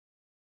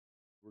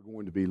We're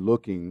going to be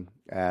looking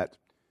at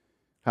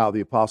how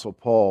the Apostle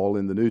Paul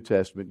in the New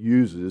Testament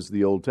uses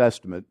the Old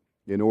Testament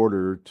in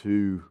order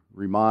to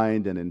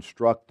remind and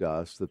instruct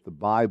us that the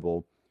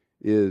Bible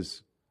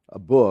is a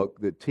book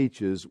that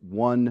teaches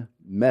one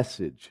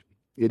message.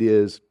 It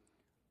is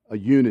a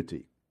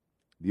unity.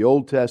 The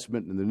Old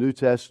Testament and the New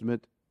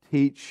Testament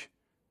teach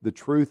the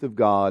truth of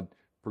God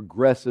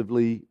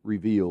progressively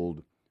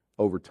revealed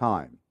over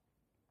time.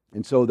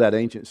 And so that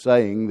ancient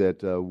saying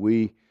that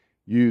we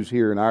use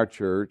here in our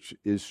church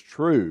is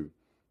true,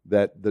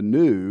 that the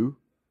new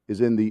is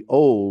in the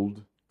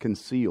old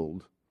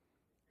concealed,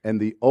 and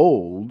the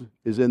old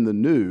is in the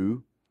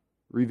new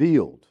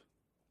revealed.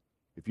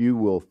 If you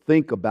will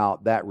think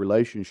about that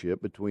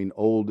relationship between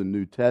Old and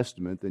New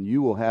Testament, then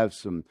you will have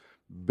some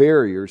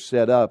barriers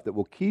set up that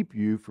will keep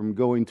you from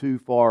going too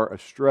far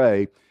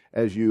astray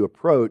as you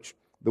approach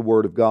the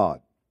Word of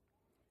God.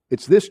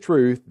 It's this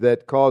truth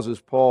that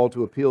causes Paul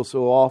to appeal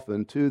so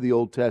often to the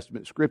Old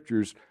Testament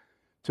Scriptures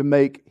to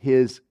make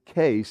his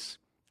case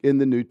in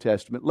the New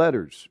Testament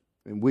letters.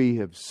 And we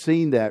have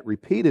seen that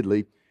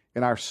repeatedly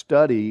in our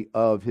study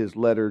of his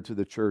letter to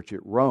the church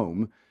at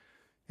Rome.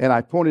 And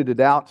I pointed it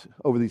out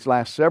over these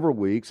last several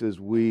weeks as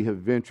we have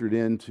ventured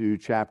into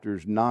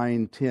chapters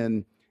 9, 10,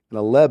 and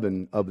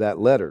 11 of that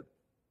letter.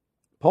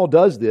 Paul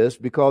does this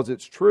because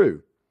it's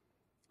true.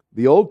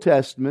 The Old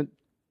Testament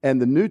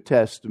and the New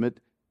Testament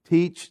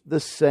teach the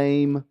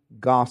same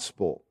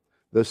gospel,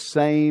 the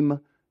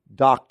same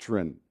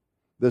doctrine,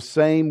 the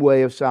same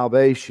way of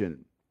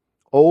salvation.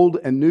 Old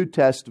and New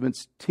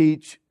Testaments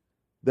teach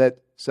that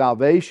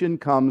salvation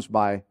comes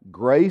by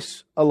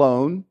grace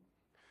alone,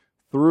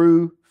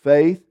 through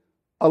faith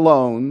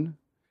alone,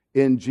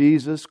 in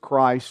Jesus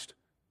Christ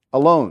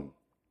alone.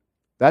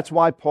 That's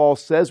why Paul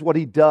says what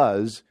he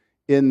does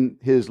in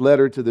his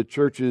letter to the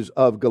churches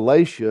of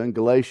Galatia, in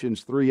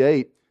Galatians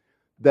 3:8,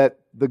 that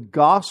the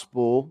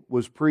gospel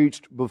was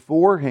preached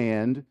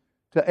beforehand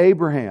to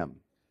Abraham.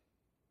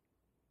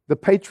 The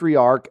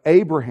patriarch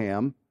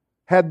Abraham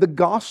had the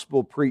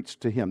gospel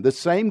preached to him, the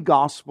same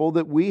gospel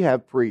that we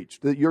have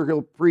preached, that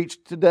you're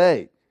preached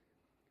today.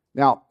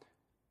 Now,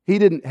 he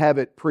didn't have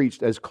it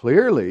preached as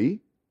clearly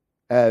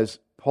as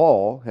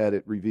Paul had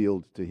it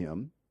revealed to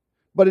him,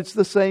 but it's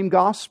the same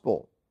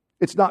gospel.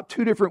 It's not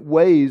two different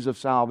ways of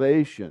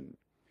salvation.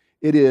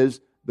 It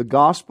is the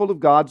gospel of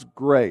God's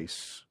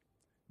grace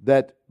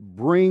that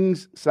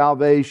brings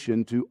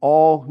salvation to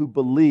all who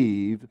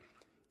believe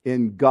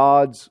in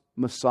God's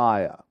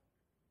Messiah,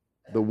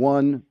 the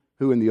one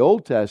who in the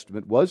Old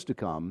Testament was to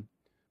come,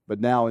 but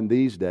now in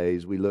these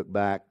days we look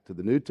back to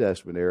the New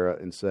Testament era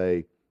and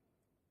say,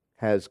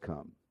 has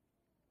come.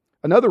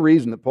 Another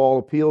reason that Paul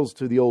appeals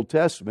to the Old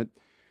Testament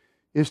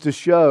is to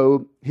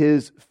show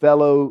his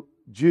fellow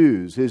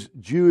Jews, his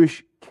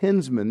Jewish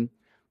kinsmen,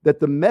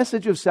 that the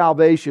message of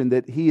salvation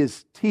that he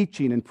is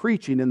teaching and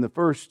preaching in the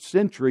first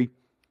century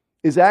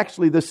is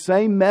actually the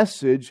same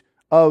message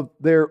of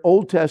their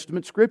Old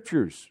Testament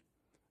scriptures.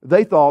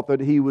 They thought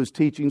that he was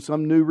teaching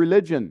some new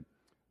religion.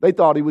 They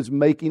thought he was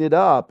making it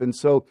up. And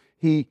so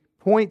he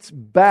points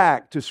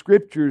back to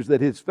scriptures that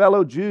his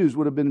fellow Jews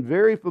would have been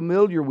very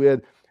familiar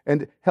with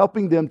and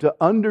helping them to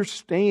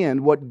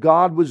understand what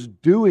God was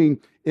doing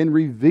in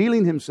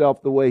revealing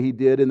himself the way he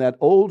did in that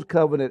old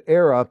covenant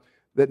era,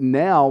 that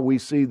now we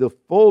see the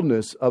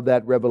fullness of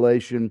that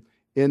revelation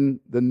in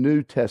the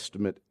New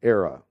Testament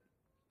era.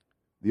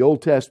 The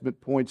Old Testament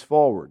points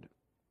forward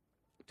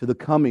to the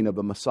coming of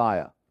a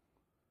Messiah.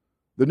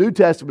 The New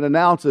Testament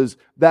announces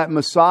that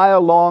Messiah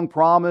long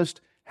promised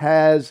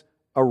has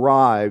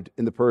arrived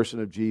in the person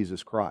of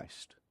Jesus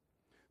Christ.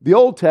 The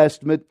Old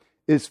Testament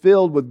is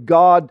filled with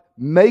God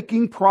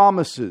making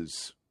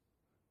promises,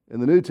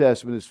 and the New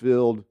Testament is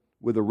filled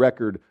with a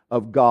record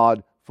of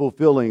God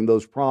fulfilling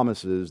those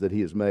promises that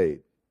He has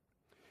made.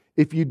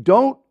 If you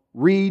don't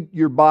read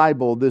your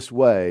Bible this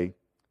way,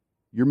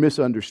 you're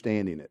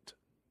misunderstanding it.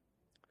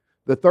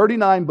 The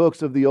 39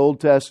 books of the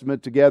Old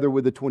Testament, together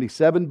with the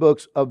 27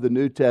 books of the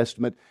New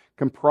Testament,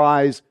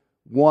 comprise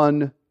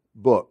one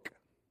book,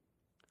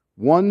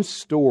 one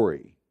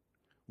story,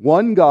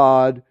 one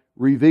God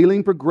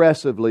revealing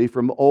progressively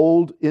from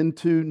old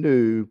into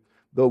new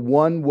the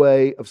one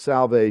way of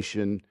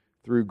salvation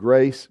through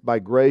grace, by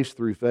grace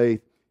through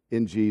faith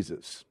in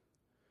Jesus.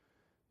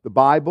 The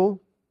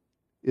Bible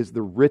is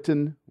the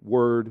written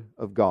Word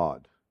of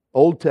God,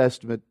 Old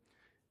Testament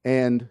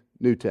and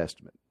New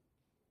Testament.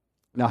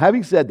 Now,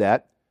 having said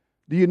that,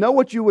 do you know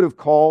what you would have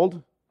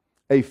called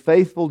a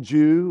faithful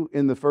Jew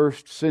in the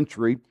first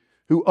century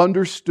who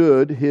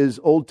understood his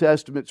Old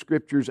Testament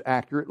scriptures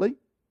accurately?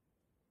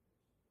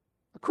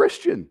 A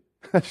Christian.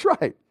 That's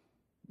right.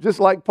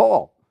 Just like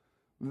Paul.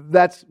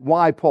 That's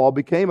why Paul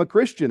became a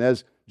Christian.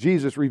 As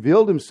Jesus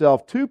revealed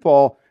himself to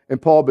Paul,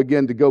 and Paul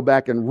began to go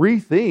back and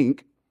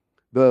rethink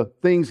the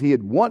things he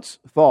had once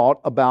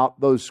thought about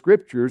those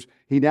scriptures,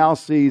 he now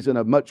sees in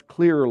a much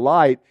clearer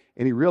light,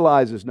 and he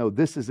realizes, no,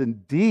 this is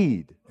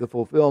indeed the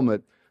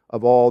fulfillment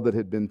of all that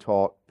had been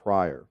taught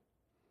prior.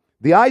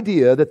 The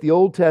idea that the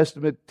Old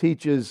Testament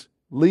teaches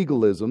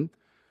legalism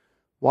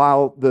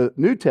while the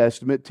New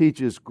Testament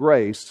teaches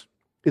grace,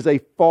 is a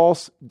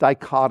false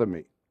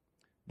dichotomy.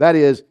 That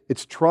is,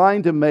 it's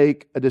trying to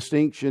make a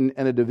distinction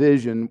and a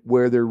division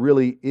where there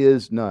really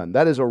is none.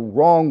 That is a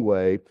wrong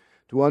way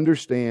to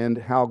understand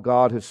how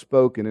God has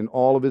spoken in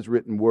all of His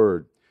written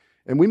word.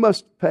 And we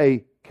must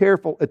pay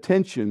careful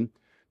attention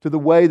to the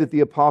way that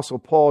the Apostle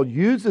Paul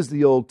uses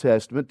the Old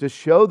Testament to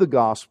show the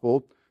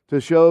gospel, to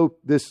show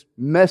this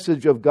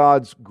message of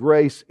God's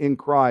grace in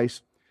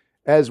Christ,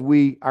 as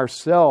we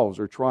ourselves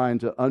are trying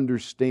to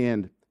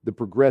understand the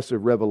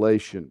progressive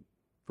revelation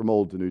from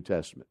Old to New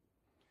Testament.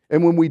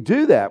 And when we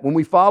do that, when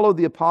we follow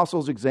the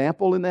apostles'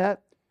 example in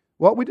that,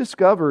 what we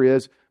discover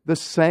is the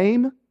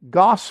same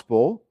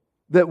gospel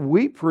that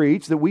we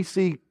preach, that we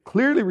see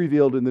clearly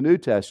revealed in the New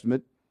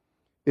Testament,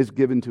 is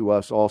given to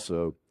us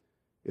also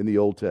in the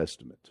Old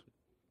Testament.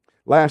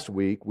 Last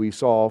week, we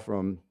saw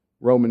from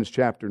Romans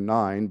chapter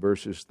 9,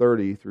 verses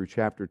 30 through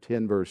chapter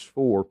 10, verse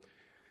 4,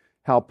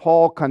 how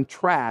Paul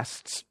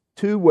contrasts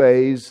two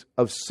ways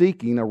of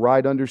seeking a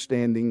right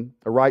understanding,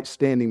 a right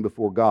standing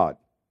before God.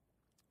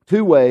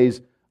 Two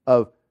ways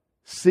of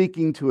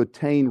seeking to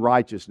attain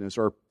righteousness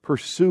or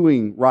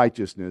pursuing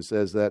righteousness,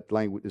 as that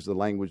language is the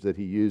language that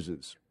he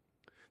uses.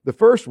 The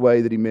first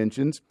way that he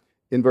mentions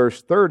in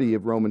verse 30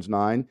 of Romans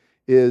 9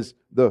 is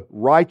the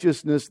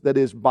righteousness that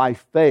is by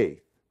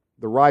faith.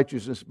 The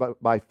righteousness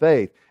by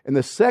faith. And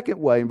the second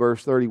way in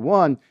verse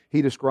 31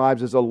 he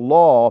describes as a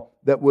law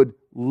that would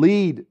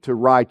lead to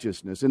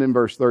righteousness. And in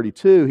verse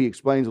 32 he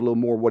explains a little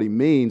more what he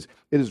means.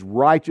 It is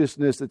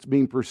righteousness that's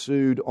being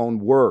pursued on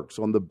works,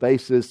 on the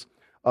basis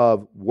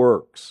of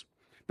works.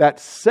 That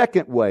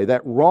second way,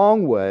 that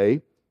wrong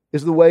way,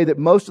 is the way that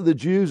most of the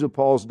Jews of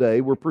Paul's day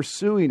were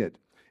pursuing it.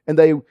 And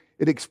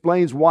it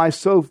explains why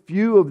so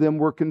few of them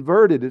were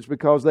converted. It's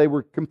because they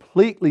were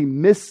completely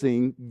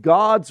missing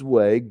God's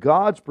way,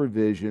 God's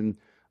provision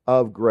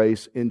of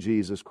grace in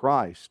Jesus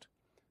Christ.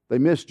 They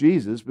missed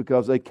Jesus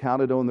because they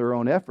counted on their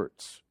own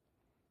efforts.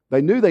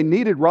 They knew they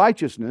needed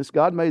righteousness.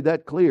 God made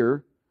that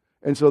clear.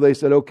 And so they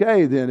said,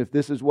 okay, then if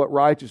this is what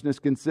righteousness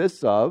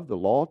consists of, the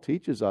law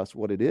teaches us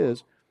what it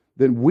is,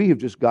 then we have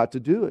just got to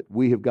do it.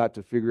 We have got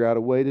to figure out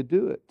a way to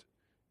do it.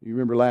 You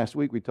remember last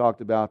week we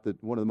talked about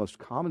that one of the most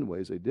common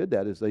ways they did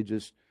that is they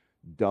just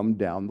dumbed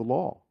down the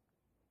law.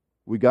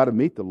 We got to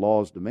meet the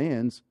law's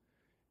demands,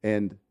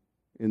 and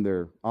in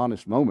their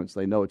honest moments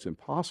they know it's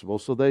impossible,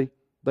 so they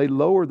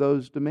lower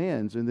those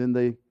demands, and then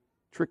they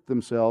trick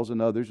themselves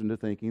and others into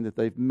thinking that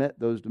they've met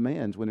those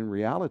demands, when in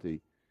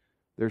reality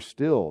they're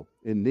still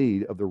in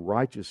need of the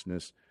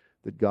righteousness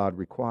that God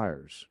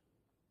requires.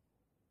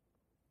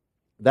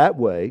 That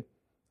way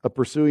of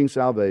pursuing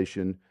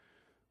salvation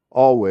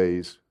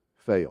always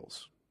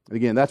fails. And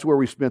again, that's where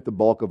we spent the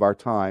bulk of our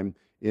time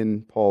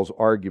in Paul's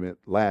argument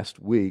last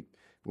week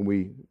when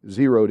we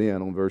zeroed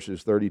in on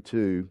verses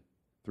 32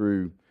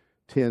 through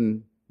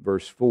 10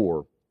 verse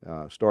 4,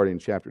 starting in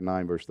chapter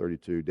 9 verse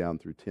 32 down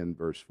through 10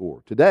 verse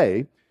 4.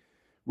 Today,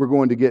 we're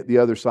going to get the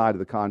other side of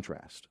the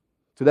contrast.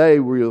 Today,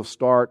 we'll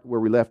start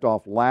where we left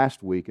off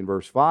last week in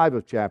verse 5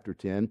 of chapter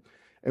 10,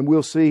 and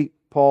we'll see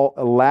Paul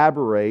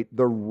elaborate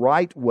the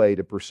right way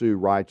to pursue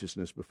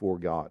righteousness before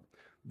God.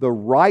 The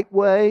right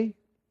way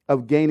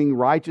of gaining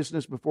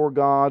righteousness before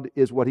God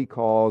is what he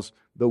calls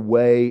the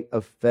way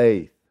of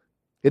faith.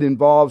 It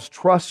involves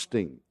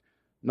trusting,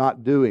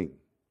 not doing.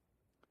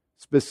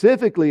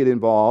 Specifically, it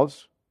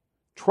involves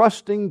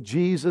trusting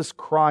Jesus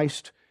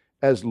Christ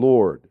as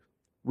Lord,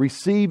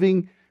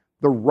 receiving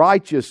the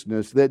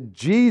righteousness that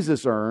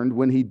Jesus earned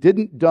when he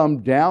didn't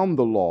dumb down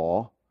the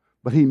law,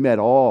 but he met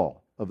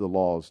all of the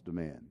law's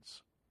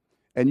demands.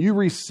 And you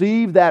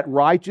receive that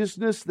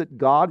righteousness that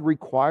God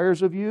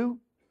requires of you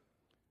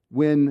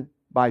when,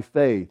 by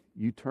faith,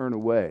 you turn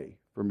away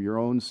from your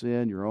own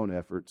sin, your own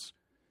efforts,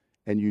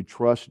 and you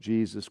trust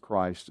Jesus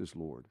Christ as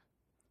Lord.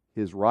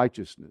 His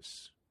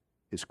righteousness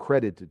is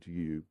credited to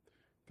you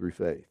through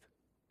faith.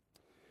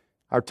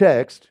 Our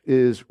text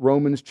is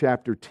Romans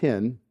chapter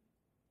 10,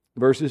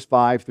 verses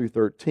 5 through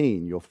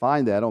 13. You'll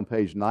find that on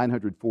page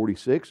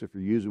 946 if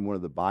you're using one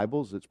of the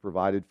Bibles that's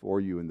provided for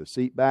you in the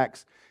seat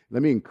backs.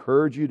 Let me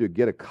encourage you to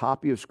get a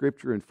copy of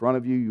Scripture in front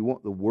of you. You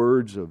want the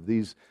words of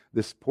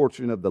this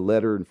portion of the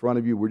letter in front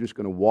of you. We're just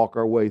going to walk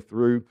our way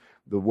through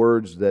the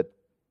words that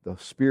the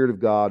Spirit of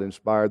God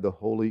inspired the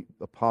Holy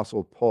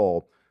Apostle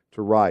Paul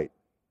to write.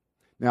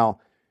 Now,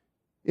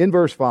 in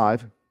verse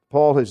 5,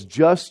 Paul has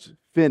just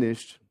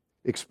finished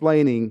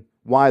explaining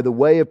why the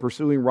way of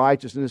pursuing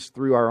righteousness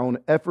through our own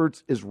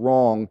efforts is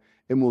wrong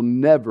and will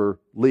never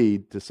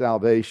lead to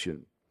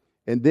salvation.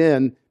 And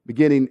then,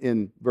 beginning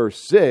in verse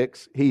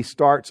 6, he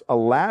starts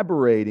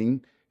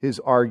elaborating his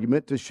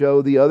argument to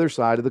show the other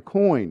side of the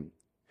coin.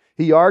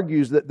 He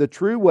argues that the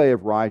true way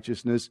of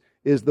righteousness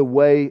is the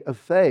way of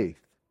faith.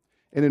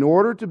 And in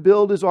order to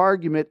build his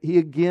argument, he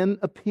again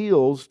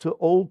appeals to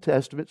Old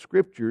Testament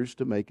scriptures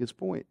to make his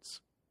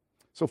points.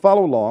 So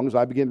follow along as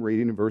I begin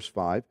reading in verse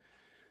 5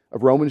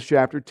 of Romans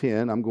chapter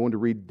 10. I'm going to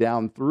read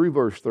down through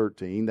verse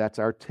 13. That's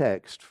our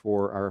text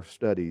for our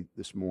study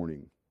this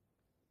morning.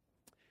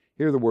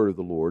 Hear the word of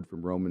the Lord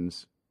from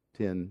Romans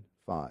 10:5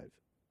 5.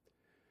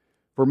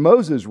 For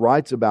Moses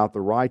writes about the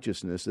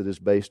righteousness that is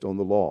based on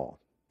the law,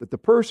 that the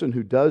person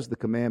who does the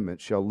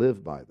commandments shall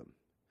live by them.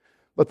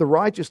 But the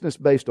righteousness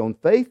based on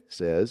faith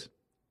says,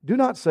 do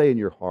not say in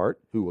your heart,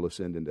 who will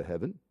ascend into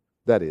heaven?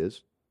 That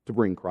is, to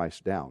bring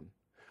Christ down.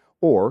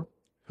 Or,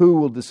 who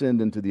will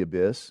descend into the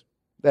abyss?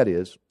 That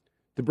is,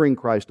 to bring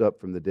Christ up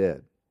from the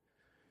dead.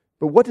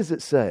 But what does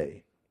it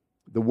say?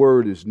 The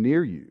word is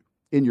near you,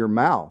 in your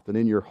mouth and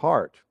in your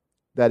heart.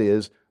 That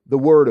is, the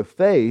word of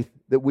faith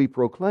that we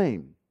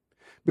proclaim.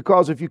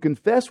 Because if you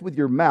confess with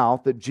your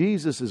mouth that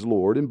Jesus is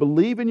Lord and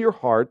believe in your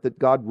heart that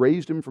God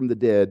raised him from the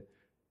dead,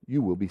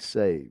 you will be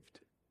saved.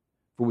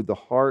 For with the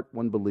heart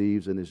one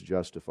believes and is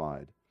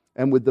justified,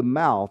 and with the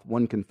mouth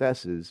one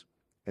confesses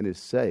and is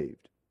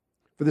saved.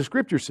 For the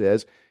Scripture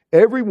says,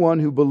 everyone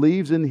who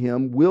believes in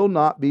him will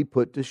not be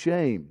put to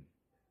shame.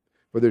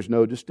 For there's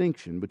no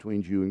distinction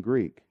between Jew and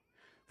Greek.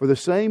 For the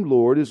same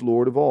Lord is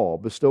Lord of all,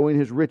 bestowing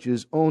his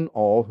riches on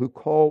all who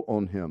call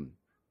on him.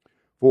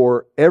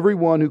 For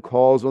everyone who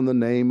calls on the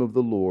name of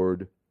the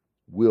Lord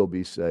will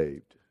be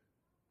saved.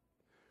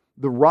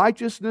 The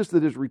righteousness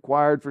that is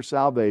required for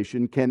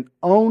salvation can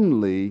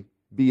only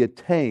be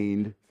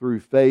attained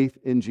through faith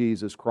in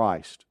Jesus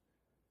Christ.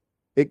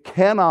 It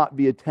cannot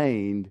be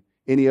attained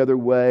any other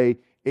way.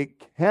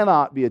 It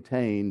cannot be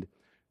attained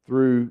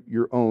through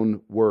your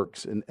own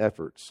works and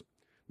efforts.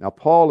 Now,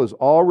 Paul has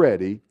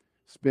already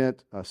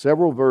spent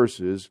several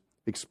verses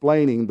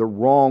explaining the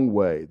wrong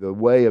way, the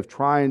way of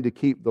trying to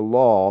keep the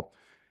law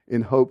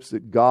in hopes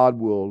that God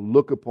will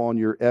look upon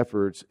your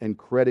efforts and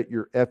credit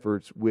your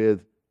efforts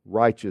with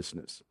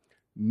righteousness.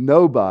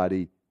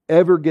 Nobody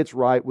ever gets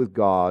right with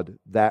God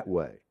that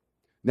way.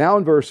 Now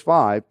in verse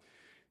 5,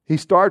 he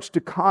starts to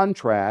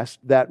contrast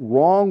that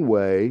wrong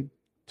way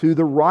to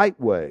the right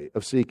way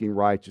of seeking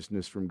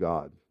righteousness from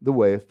God, the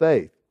way of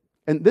faith.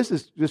 And this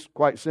is just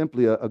quite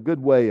simply a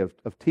good way of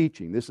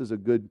teaching. This is a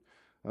good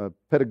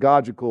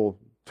pedagogical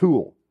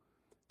tool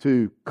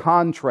to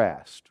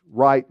contrast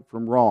right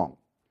from wrong.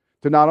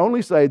 To not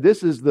only say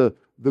this is the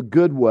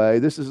good way,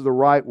 this is the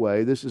right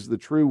way, this is the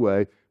true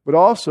way, but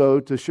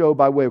also to show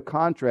by way of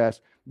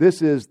contrast,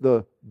 this is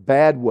the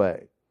bad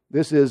way,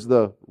 this is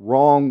the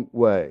wrong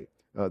way,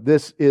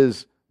 this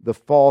is the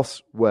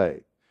false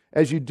way.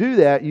 As you do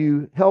that,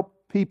 you help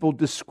people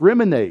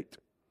discriminate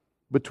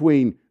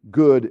between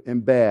good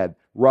and bad,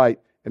 right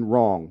and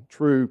wrong,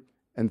 true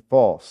and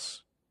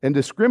false. And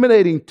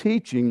discriminating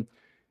teaching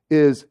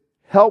is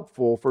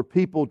helpful for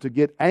people to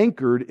get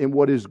anchored in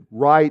what is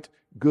right,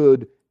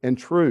 good, and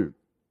true.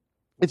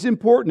 It's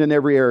important in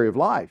every area of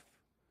life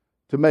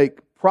to make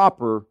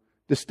proper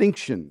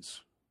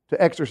distinctions,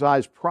 to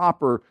exercise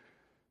proper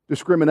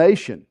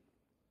discrimination.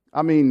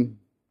 I mean,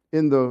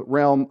 in the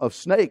realm of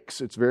snakes,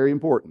 it's very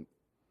important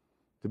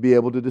to be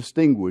able to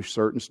distinguish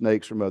certain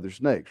snakes from other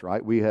snakes,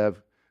 right? We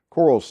have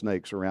coral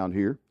snakes around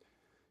here,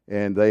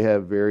 and they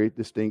have very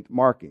distinct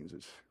markings.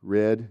 It's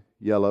red,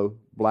 yellow,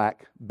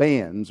 black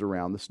bands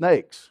around the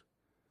snakes.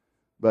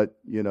 But,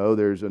 you know,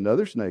 there's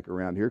another snake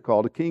around here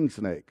called a king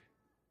snake.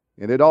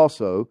 And it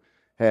also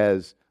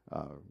has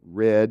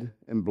red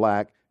and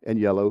black and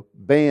yellow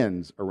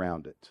bands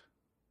around it.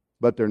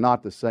 But they're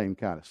not the same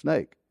kind of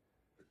snake.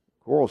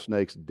 Coral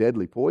snake's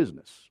deadly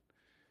poisonous.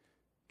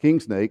 King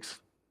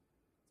snakes,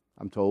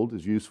 I'm told,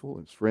 is useful,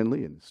 it's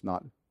friendly, and it's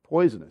not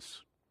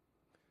poisonous.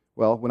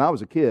 Well, when I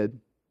was a kid,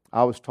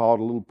 I was taught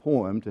a little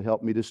poem to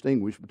help me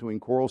distinguish between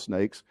coral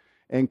snakes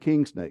and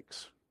king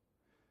snakes.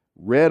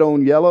 Red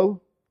on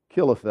yellow,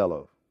 kill a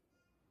fellow.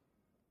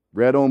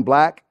 Red on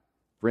black,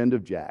 friend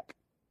of Jack.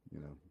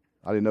 You know,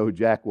 I didn't know who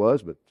Jack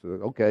was, but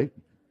okay,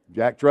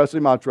 Jack trusts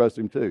him, I'll trust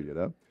him too, you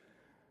know.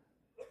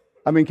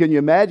 I mean, can you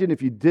imagine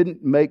if you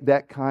didn't make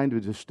that kind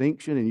of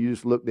distinction and you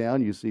just look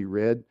down, you see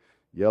red,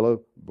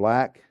 yellow,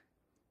 black,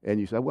 and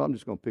you say, well, I'm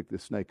just going to pick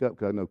this snake up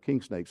because I know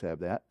king snakes have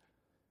that.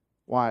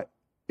 Why,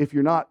 if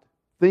you're not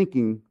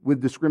thinking with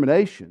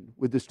discrimination,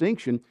 with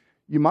distinction,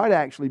 you might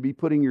actually be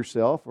putting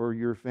yourself or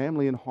your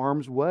family in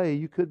harm's way.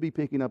 You could be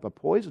picking up a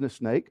poisonous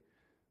snake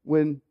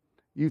when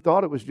you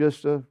thought it was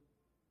just an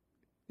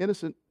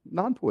innocent,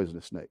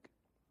 non-poisonous snake.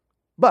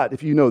 But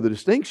if you know the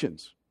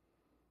distinctions,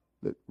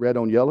 that red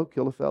on yellow,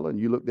 kill a fella, and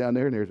you look down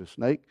there and there's a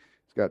snake,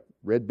 it's got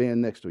red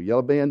band next to a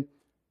yellow band,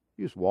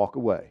 you just walk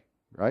away,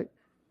 right?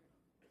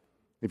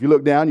 If you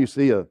look down, you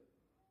see a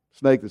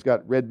snake that's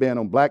got red band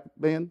on black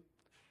band,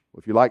 well,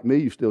 if you're like me,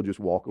 you still just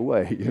walk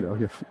away, you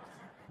know.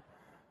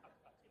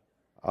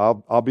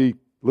 I'll be a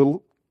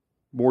little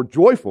more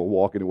joyful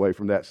walking away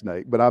from that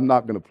snake, but I'm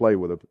not going to play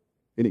with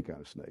any kind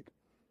of snake.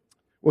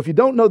 Well, if you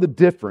don't know the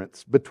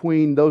difference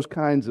between those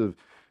kinds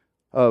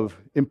of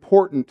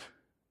important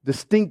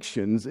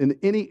distinctions in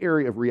any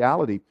area of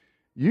reality,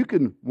 you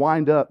can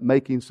wind up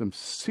making some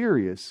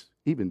serious,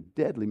 even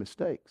deadly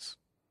mistakes.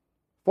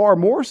 Far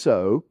more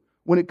so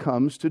when it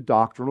comes to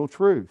doctrinal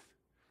truth,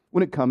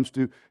 when it comes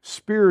to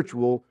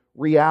spiritual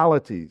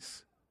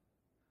realities.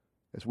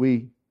 As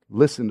we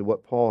listen to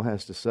what Paul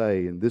has to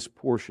say in this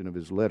portion of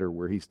his letter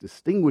where he's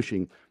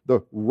distinguishing the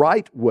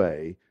right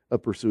way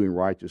of pursuing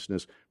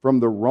righteousness from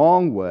the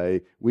wrong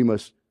way, we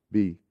must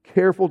be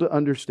careful to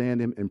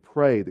understand Him and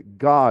pray that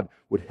God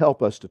would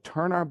help us to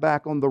turn our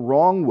back on the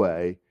wrong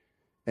way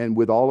and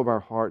with all of our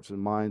hearts and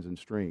minds and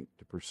strength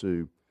to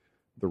pursue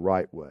the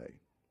right way.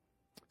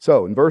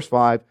 So, in verse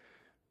 5,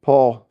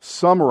 Paul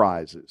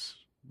summarizes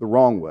the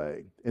wrong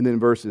way. And then in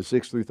verses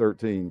 6 through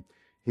 13,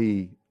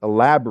 he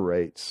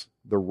elaborates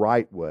the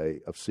right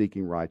way of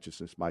seeking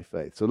righteousness by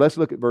faith. So let's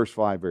look at verse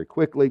 5 very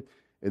quickly,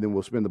 and then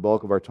we'll spend the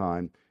bulk of our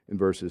time in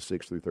verses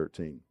 6 through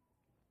 13.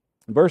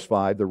 In verse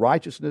 5, the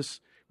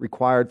righteousness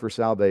required for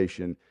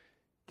salvation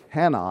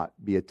cannot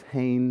be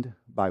attained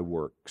by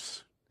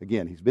works.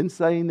 Again, he's been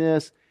saying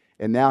this,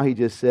 and now he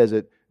just says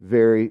it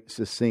very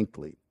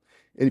succinctly.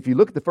 And if you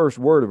look at the first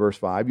word of verse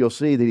 5, you'll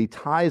see that he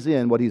ties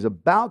in what he's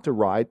about to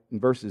write in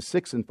verses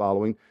 6 and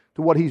following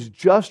to what he's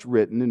just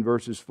written in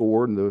verses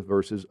 4 and the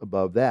verses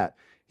above that.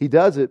 He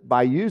does it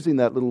by using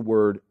that little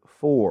word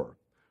for.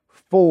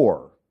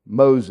 For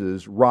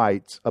Moses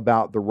writes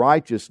about the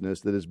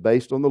righteousness that is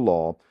based on the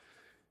law,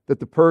 that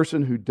the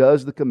person who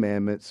does the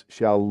commandments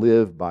shall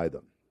live by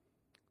them.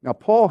 Now,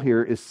 Paul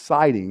here is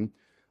citing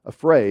a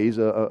phrase,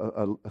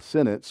 a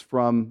sentence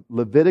from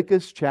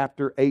Leviticus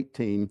chapter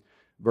 18,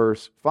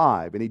 verse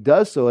 5. And he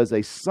does so as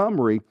a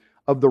summary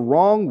of the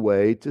wrong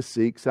way to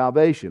seek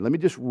salvation. Let me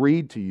just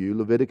read to you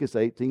Leviticus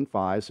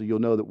 18:5 so you'll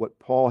know that what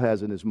Paul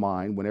has in his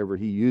mind whenever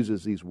he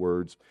uses these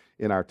words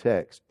in our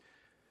text.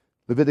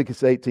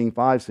 Leviticus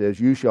 18:5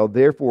 says, "You shall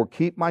therefore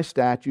keep my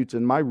statutes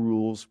and my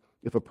rules.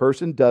 If a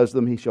person does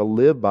them, he shall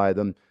live by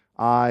them.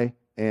 I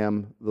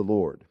am the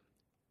Lord."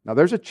 Now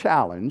there's a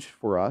challenge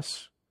for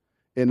us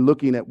in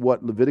looking at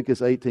what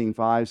Leviticus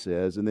 18:5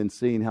 says and then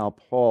seeing how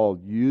Paul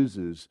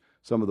uses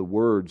some of the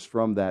words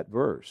from that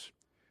verse.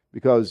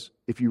 Because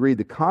if you read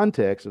the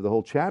context of the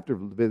whole chapter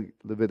of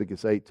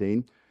Leviticus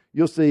 18,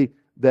 you'll see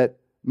that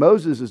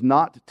Moses is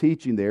not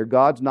teaching there,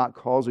 God's not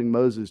causing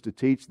Moses to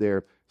teach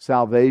there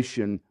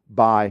salvation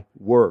by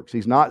works.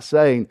 He's not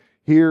saying,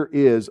 here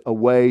is a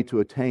way to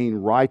attain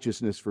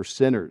righteousness for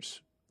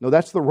sinners. No,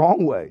 that's the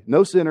wrong way.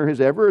 No sinner has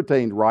ever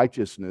attained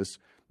righteousness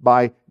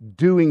by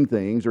doing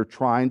things or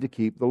trying to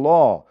keep the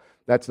law.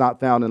 That's not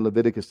found in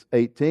Leviticus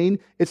 18.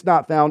 It's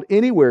not found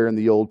anywhere in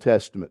the Old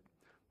Testament.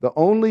 The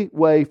only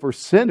way for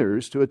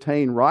sinners to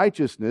attain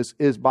righteousness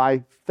is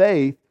by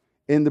faith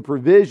in the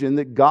provision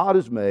that God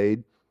has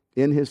made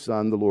in His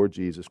Son, the Lord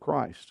Jesus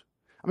Christ.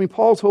 I mean,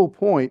 Paul's whole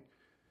point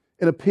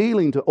in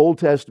appealing to Old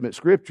Testament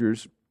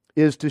scriptures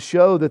is to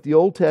show that the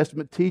Old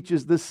Testament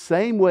teaches the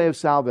same way of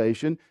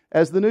salvation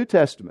as the New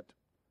Testament.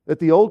 That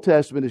the Old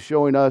Testament is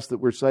showing us that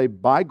we're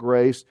saved by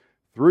grace,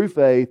 through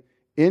faith,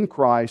 in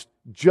Christ,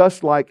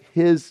 just like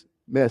His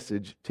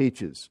message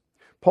teaches.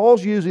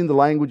 Paul's using the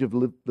language of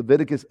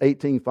Leviticus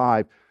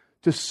 18:5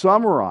 to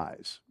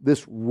summarize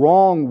this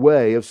wrong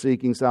way of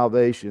seeking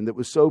salvation that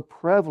was so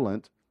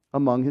prevalent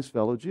among his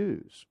fellow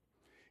Jews.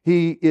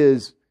 He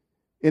is,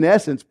 in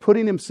essence,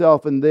 putting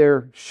himself in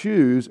their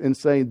shoes and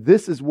saying,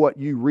 this is what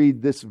you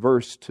read this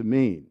verse to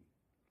mean.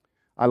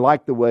 I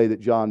like the way that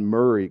John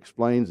Murray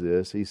explains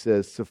this. He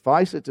says,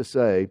 suffice it to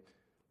say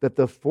that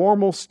the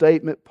formal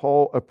statement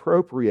Paul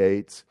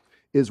appropriates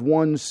is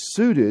one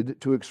suited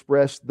to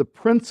express the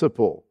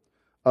principle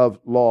of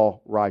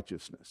law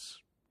righteousness.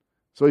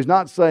 So he's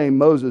not saying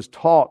Moses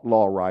taught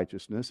law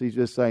righteousness. He's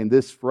just saying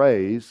this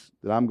phrase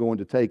that I'm going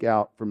to take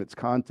out from its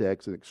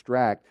context and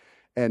extract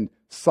and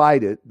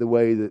cite it the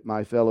way that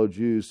my fellow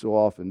Jews so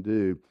often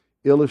do,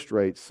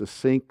 illustrates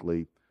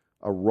succinctly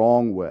a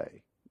wrong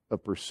way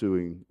of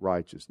pursuing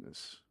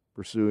righteousness,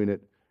 pursuing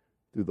it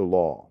through the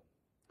law.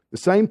 The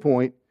same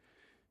point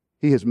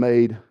he has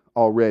made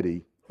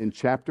already in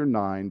chapter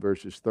 9,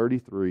 verses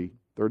 33,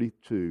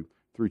 32,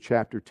 through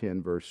chapter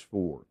 10, verse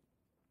 4.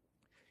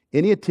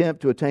 Any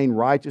attempt to attain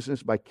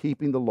righteousness by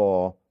keeping the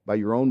law by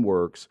your own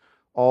works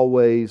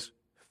always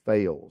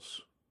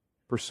fails.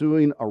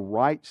 Pursuing a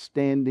right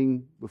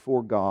standing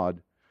before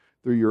God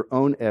through your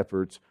own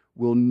efforts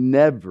will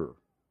never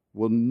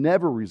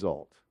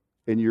result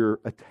in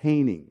your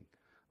attaining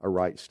a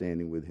right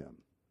standing with Him.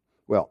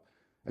 Well,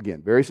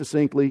 again, very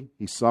succinctly,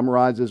 he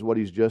summarizes what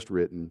he's just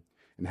written.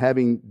 And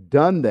having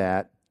done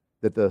that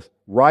the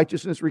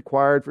righteousness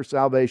required for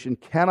salvation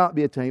cannot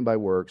be attained by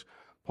works,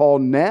 Paul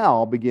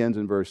now begins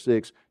in verse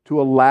 6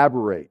 to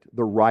elaborate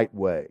the right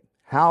way.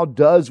 How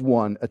does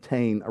one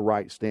attain a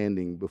right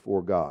standing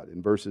before God?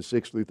 In verses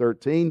 6 through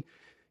 13,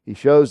 he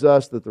shows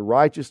us that the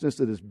righteousness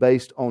that is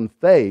based on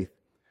faith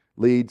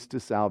leads to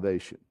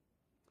salvation.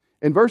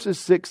 In verses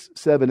 6,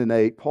 7, and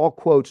 8, Paul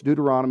quotes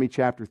Deuteronomy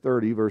chapter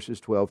 30, verses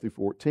 12 through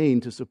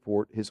 14 to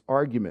support his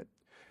argument.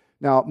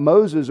 Now,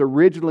 Moses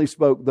originally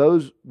spoke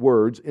those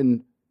words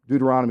in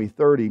Deuteronomy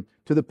 30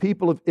 to the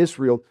people of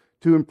Israel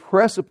to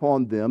impress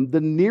upon them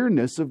the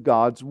nearness of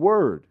God's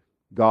word.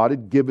 God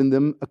had given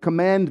them a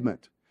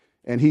commandment.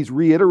 And he's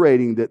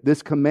reiterating that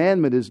this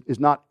commandment is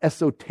not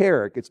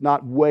esoteric. It's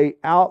not way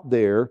out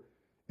there.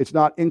 It's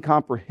not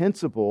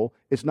incomprehensible.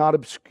 It's not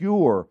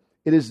obscure.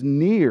 It is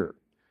near.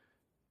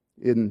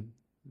 In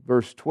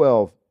verse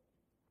 12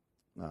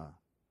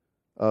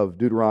 of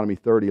Deuteronomy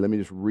 30, let me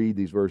just read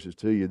these verses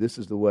to you. This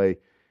is the way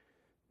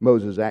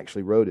Moses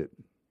actually wrote it.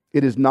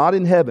 It is not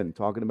in heaven,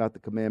 talking about the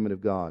commandment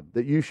of God,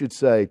 that you should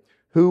say,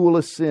 who will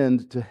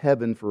ascend to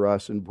heaven for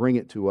us and bring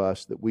it to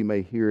us that we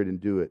may hear it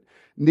and do it?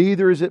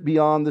 Neither is it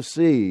beyond the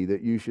sea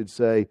that you should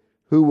say,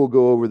 who will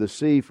go over the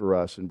sea for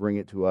us and bring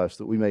it to us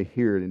that we may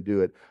hear it and do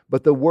it?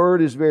 But the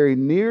word is very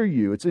near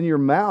you. It's in your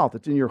mouth.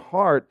 It's in your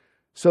heart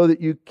so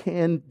that you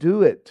can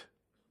do it.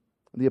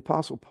 The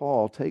Apostle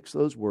Paul takes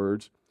those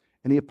words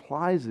and he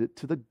applies it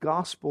to the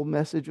gospel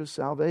message of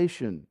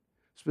salvation,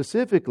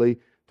 specifically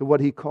to what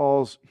he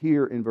calls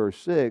here in verse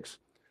 6,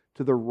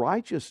 to the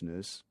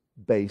righteousness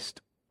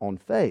based on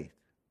faith.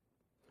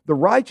 The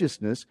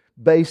righteousness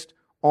based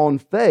on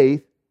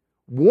faith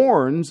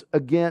warns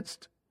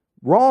against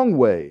wrong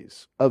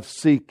ways of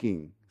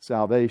seeking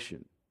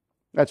salvation.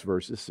 That's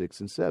verses 6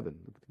 and 7.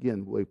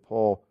 Again, the way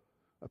Paul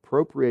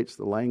appropriates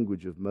the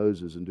language of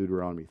Moses in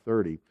Deuteronomy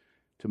 30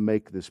 to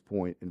make this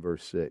point in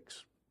verse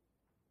 6.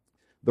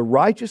 The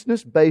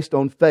righteousness based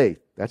on faith,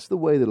 that's the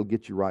way that'll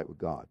get you right with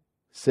God,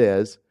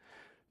 says,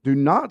 do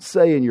not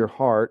say in your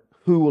heart,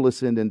 who will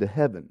ascend into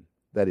heaven,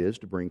 that is,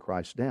 to bring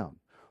Christ down,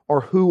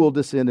 or who will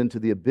descend into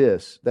the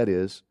abyss, that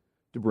is,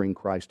 to bring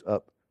Christ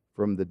up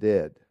from the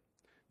dead.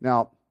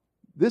 Now,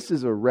 this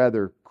is a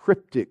rather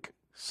cryptic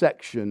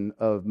section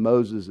of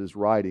Moses'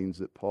 writings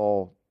that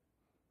Paul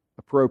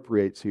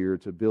appropriates here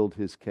to build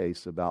his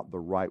case about the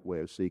right way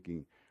of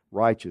seeking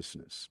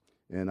righteousness.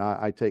 And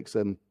I take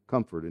some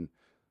comfort in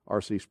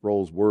R.C.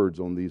 Sproul's words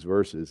on these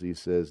verses. He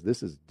says,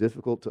 this is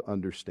difficult to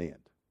understand.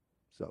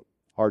 So,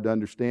 hard to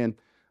understand.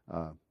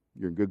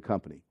 You're in good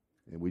company.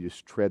 And we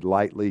just tread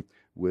lightly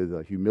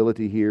with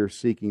humility here,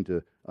 seeking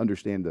to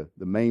understand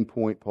the main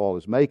point Paul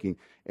is making.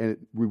 And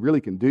we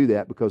really can do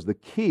that because the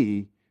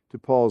key to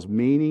Paul's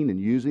meaning and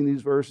using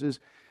these verses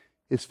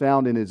is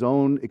found in his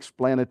own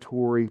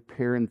explanatory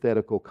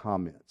parenthetical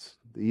comments.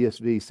 The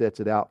ESV sets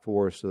it out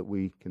for us so that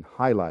we can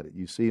highlight it.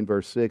 You see in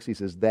verse 6, he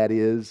says, that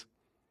is.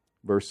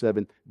 Verse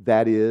 7,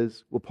 that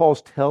is. Well,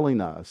 Paul's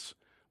telling us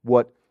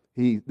what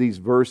these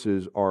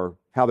verses are,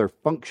 how they're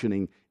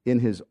functioning in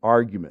his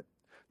argument.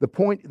 The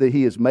point that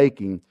he is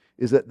making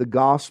is that the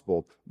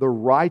gospel, the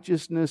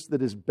righteousness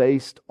that is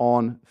based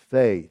on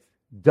faith,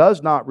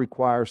 does not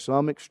require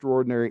some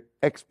extraordinary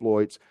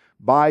exploits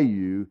by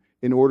you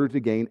in order to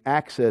gain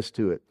access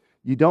to it.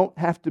 You don't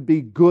have to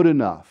be good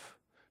enough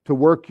to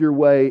work your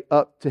way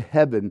up to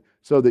heaven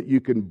so that you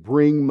can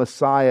bring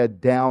Messiah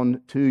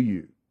down to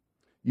you.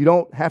 You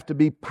don't have to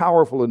be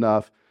powerful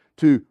enough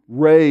to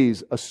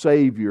raise a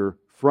Savior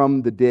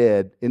from the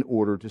dead in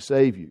order to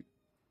save you.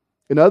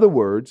 In other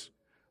words,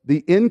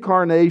 the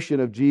incarnation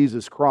of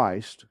Jesus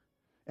Christ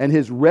and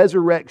His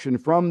resurrection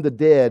from the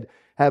dead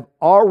have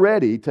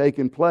already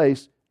taken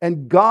place,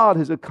 and God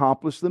has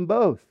accomplished them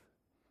both.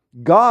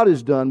 God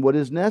has done what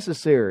is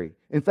necessary.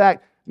 In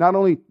fact, not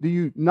only do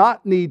you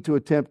not need to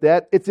attempt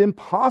that, it's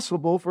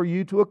impossible for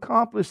you to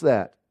accomplish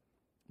that.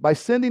 By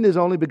sending His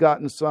only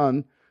begotten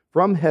Son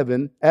from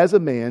heaven as a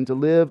man to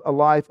live a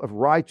life of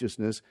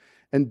righteousness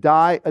and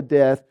die a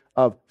death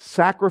of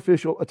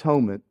sacrificial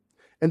atonement,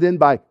 and then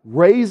by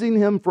raising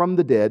Him from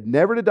the dead,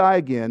 never to die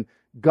again,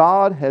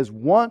 God has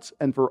once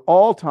and for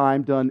all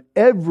time done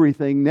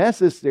everything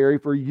necessary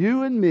for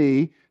you and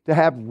me to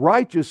have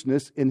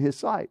righteousness in His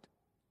sight.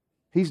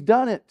 He's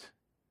done it.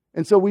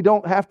 And so we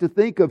don't have to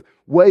think of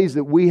ways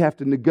that we have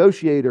to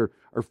negotiate or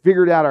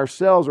figure it out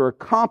ourselves or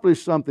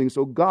accomplish something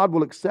so God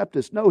will accept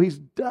us. No, He's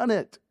done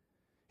it.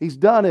 He's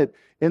done it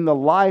in the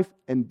life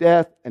and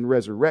death and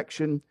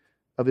resurrection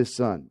of His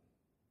Son.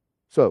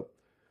 So,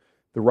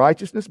 the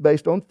righteousness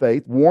based on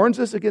faith warns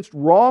us against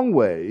wrong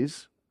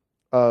ways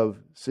of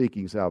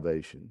seeking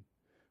salvation.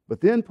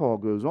 But then Paul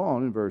goes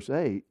on in verse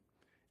 8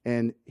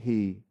 and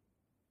he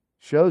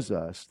shows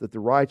us that the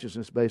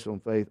righteousness based on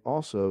faith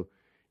also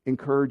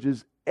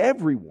encourages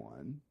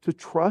everyone to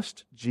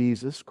trust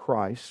Jesus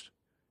Christ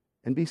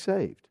and be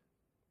saved.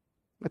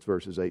 That's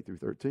verses 8 through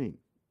 13.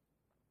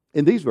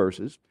 In these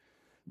verses,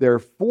 there are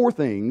four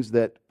things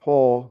that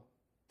Paul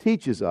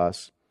teaches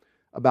us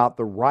about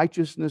the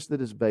righteousness that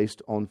is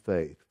based on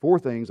faith. Four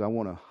things I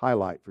want to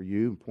highlight for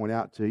you and point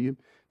out to you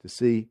to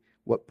see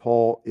what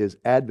Paul is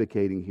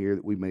advocating here,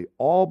 that we may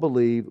all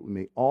believe, that we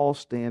may all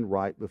stand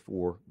right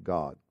before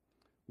God.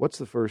 What's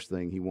the first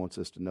thing he wants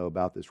us to know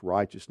about this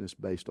righteousness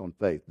based on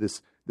faith,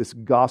 this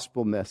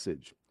gospel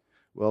message?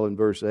 Well, in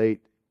verse 8,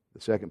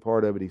 the second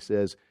part of it, he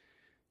says,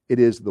 it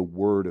is the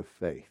word of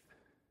faith.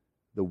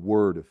 The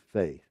word of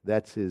faith.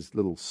 That's his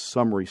little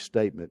summary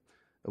statement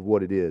of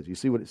what it is. You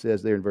see what it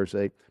says there in verse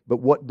 8?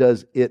 But what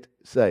does it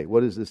say?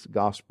 What does this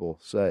gospel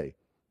say?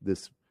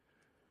 This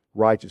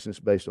righteousness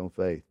based on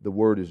faith. The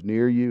word is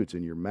near you. It's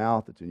in your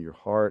mouth. It's in your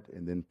heart.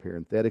 And then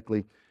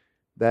parenthetically,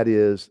 that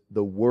is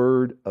the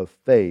word of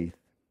faith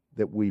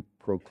that we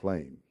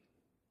proclaim.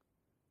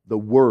 The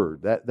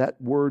word. That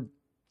word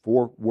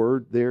for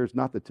word there is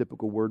not the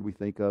typical word we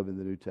think of in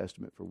the New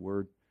Testament for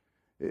word.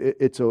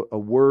 It's a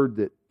word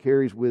that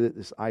carries with it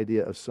this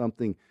idea of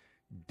something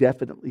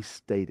definitely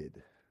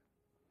stated.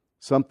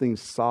 Something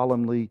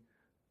solemnly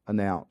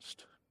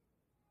announced.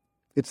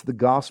 It's the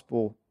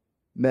gospel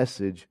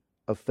message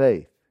of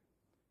faith.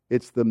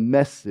 It's the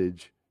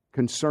message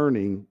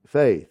concerning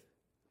faith.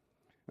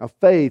 Now,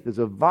 faith is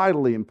a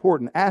vitally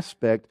important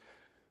aspect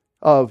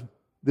of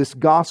this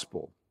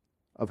gospel,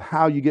 of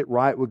how you get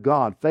right with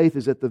God. Faith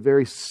is at the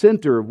very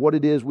center of what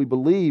it is we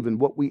believe and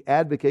what we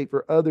advocate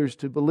for others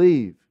to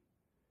believe.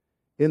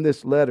 In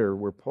this letter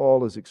where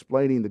Paul is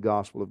explaining the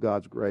gospel of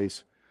God's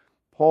grace,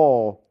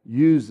 Paul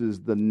uses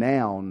the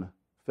noun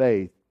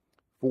faith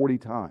 40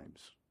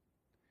 times.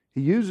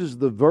 He uses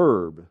the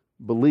verb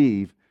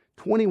believe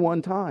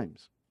 21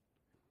 times.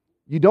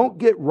 You don't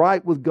get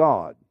right with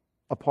God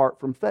apart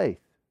from faith.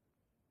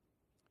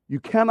 You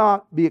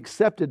cannot be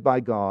accepted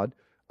by God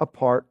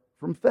apart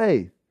from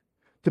faith.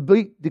 To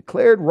be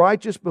declared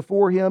righteous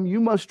before Him, you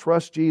must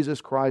trust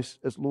Jesus Christ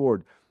as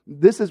Lord.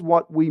 This is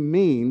what we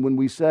mean when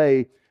we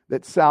say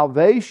that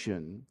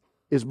salvation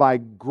is by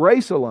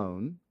grace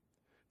alone,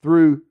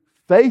 through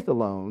faith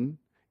alone,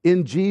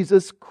 in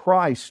Jesus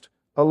Christ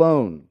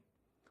alone.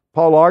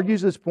 Paul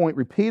argues this point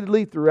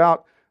repeatedly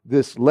throughout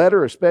this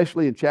letter,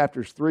 especially in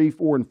chapters 3,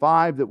 4, and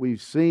 5 that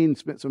we've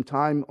spent some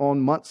time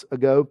on months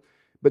ago.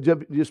 But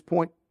just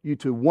point you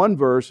to one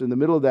verse in the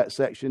middle of that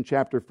section,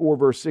 chapter 4,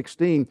 verse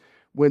 16,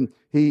 when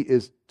he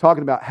is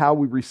talking about how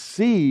we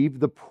receive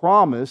the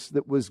promise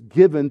that was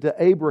given to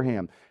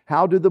Abraham.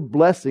 How do the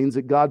blessings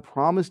that God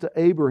promised to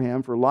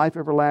Abraham for life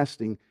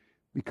everlasting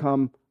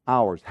become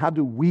ours? How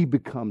do we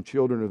become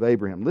children of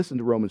Abraham? Listen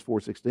to Romans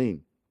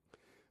 4:16.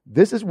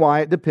 This is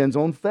why it depends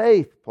on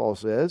faith, Paul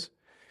says,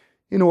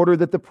 in order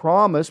that the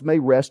promise may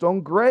rest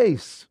on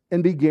grace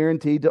and be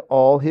guaranteed to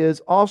all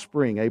his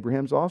offspring,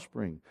 Abraham's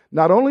offspring.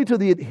 Not only to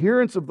the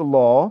adherents of the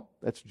law,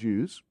 that's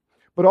Jews,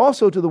 but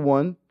also to the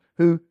one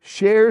who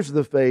shares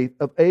the faith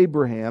of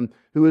Abraham,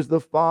 who is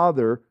the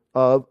father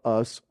of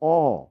us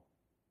all.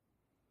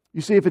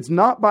 You see, if it's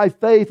not by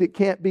faith, it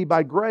can't be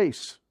by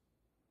grace.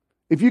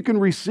 If you can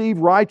receive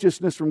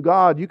righteousness from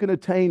God, you can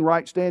attain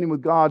right standing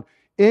with God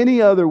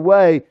any other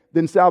way,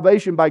 then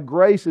salvation by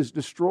grace is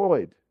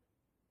destroyed.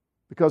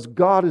 Because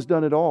God has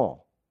done it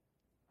all.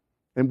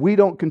 And we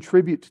don't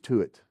contribute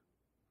to it.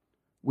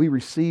 We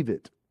receive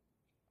it.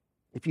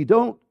 If you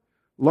don't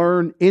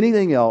learn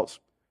anything else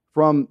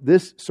from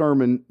this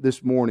sermon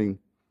this morning,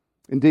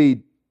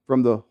 indeed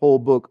from the whole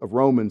book of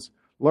Romans,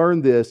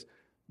 learn this,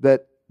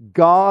 that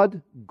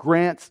God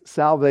grants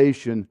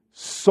salvation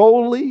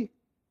solely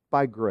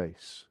by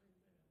grace.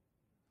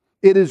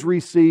 It is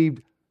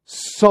received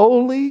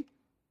solely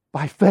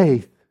by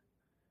faith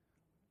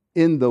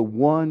in the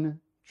one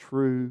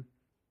true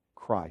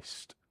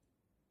Christ.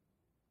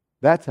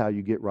 That's how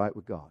you get right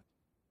with God.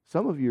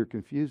 Some of you are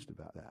confused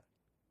about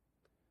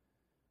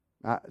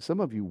that. Some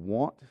of you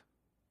want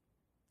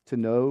to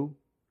know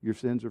your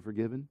sins are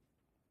forgiven.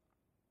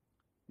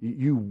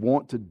 You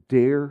want to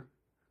dare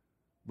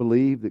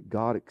believe that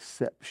God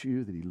accepts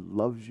you, that He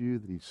loves you,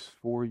 that He's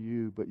for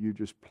you, but you're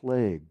just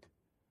plagued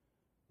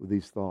with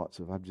these thoughts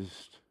of, I'm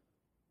just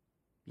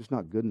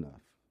not good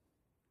enough.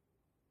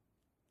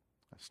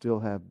 I still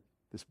have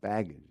this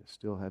baggage. I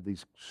still have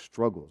these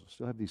struggles. I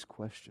still have these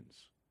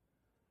questions.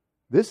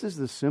 This is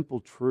the simple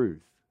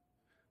truth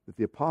that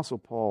the Apostle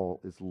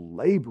Paul is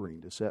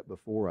laboring to set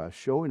before us,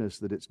 showing us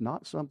that it's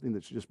not something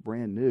that's just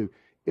brand new.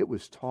 It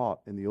was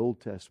taught in the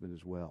Old Testament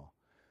as well.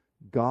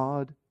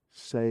 God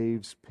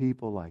saves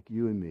people like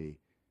you and me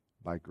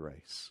by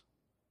grace.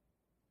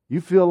 You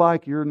feel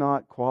like you're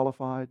not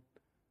qualified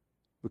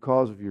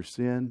because of your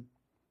sin?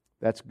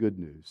 That's good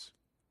news.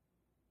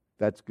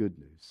 That's good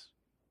news.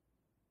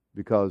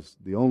 Because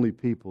the only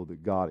people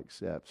that God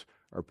accepts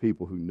are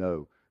people who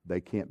know they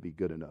can't be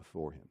good enough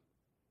for Him.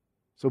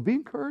 So be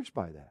encouraged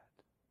by that.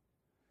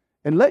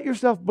 And let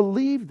yourself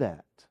believe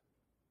that. I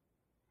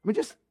mean,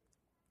 just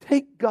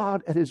take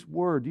God at His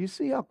word. Do you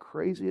see how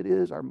crazy it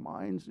is? Our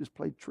minds just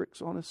play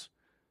tricks on us.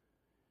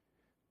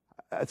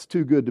 That's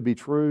too good to be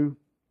true.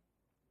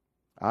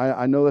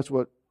 I know that's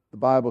what the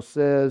Bible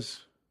says,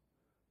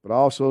 but I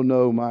also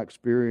know my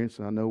experience,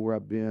 and I know where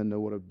I've been,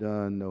 know what I've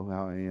done, know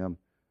how I am.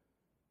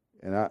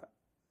 And I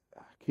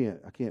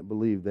can't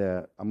believe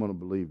that. I'm going to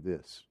believe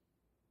this.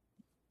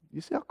 You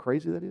see how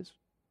crazy that is?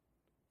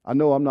 I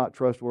know I'm not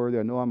trustworthy.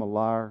 I know I'm a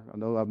liar. I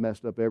know I've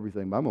messed up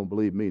everything, but I'm going to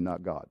believe me,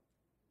 not God.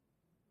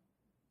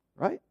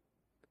 Right?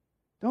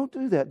 Don't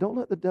do that. Don't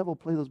let the devil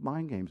play those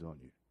mind games on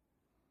you.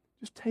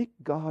 Just take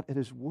God at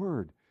His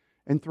word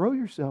and throw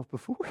yourself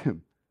before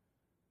Him.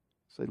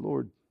 Say,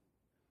 Lord,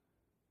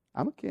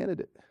 I'm a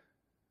candidate.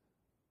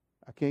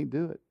 I can't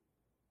do it.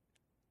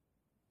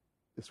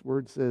 This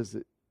word says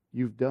that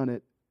You've done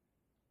it.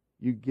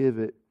 You give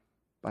it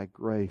by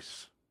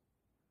grace.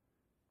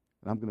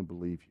 And I'm going to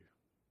believe You.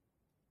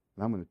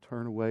 And I'm going to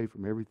turn away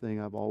from everything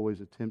I've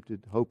always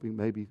attempted, hoping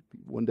maybe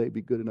one day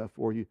be good enough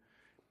for You.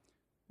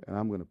 And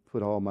I'm going to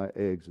put all my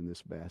eggs in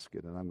this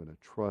basket, and I'm going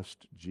to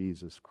trust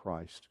Jesus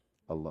Christ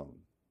alone.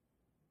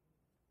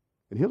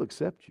 And He'll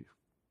accept you.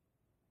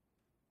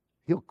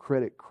 He'll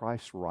credit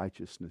Christ's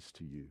righteousness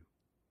to you.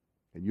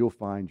 And you'll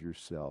find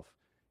yourself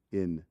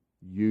in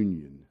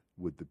union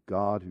with the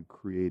God who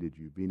created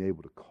you, being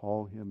able to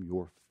call Him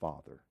your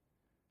Father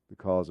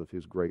because of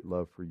His great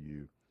love for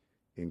you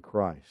in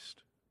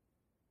Christ.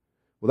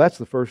 Well, that's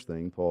the first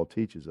thing Paul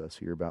teaches us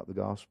here about the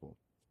gospel,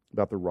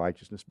 about the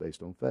righteousness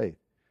based on faith.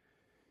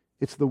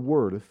 It's the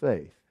word of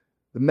faith,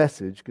 the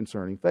message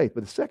concerning faith.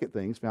 But the second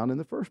thing is found in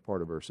the first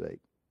part of verse 8.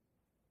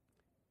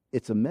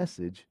 It's a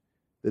message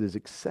that is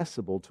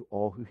accessible to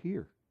all who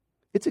hear.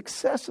 It's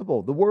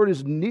accessible. The word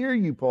is near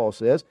you, Paul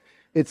says.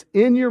 It's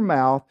in your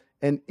mouth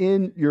and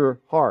in your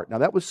heart. Now,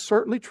 that was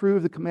certainly true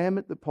of the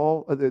commandment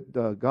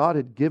that God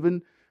had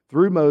given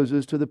through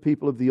Moses to the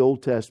people of the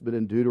Old Testament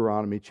in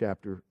Deuteronomy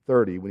chapter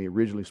 30 when he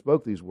originally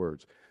spoke these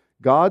words.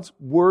 God's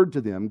word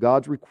to them,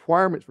 God's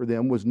requirement for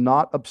them was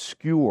not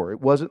obscure.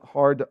 It wasn't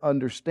hard to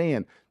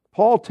understand.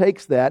 Paul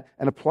takes that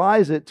and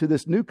applies it to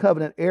this new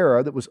covenant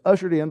era that was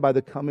ushered in by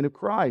the coming of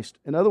Christ.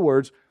 In other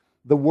words,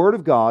 the Word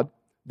of God,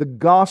 the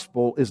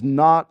gospel, is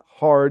not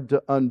hard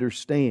to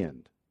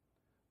understand.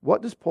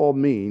 What does Paul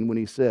mean when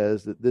he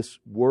says that this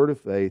word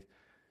of faith,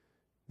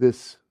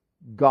 this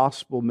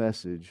gospel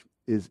message,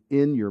 is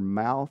in your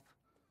mouth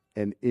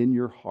and in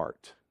your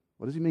heart?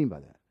 What does he mean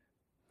by that?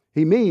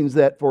 He means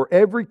that for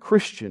every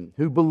Christian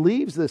who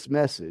believes this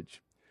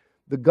message,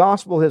 the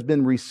gospel has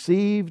been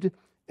received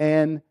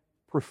and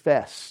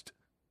professed.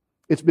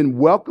 It's been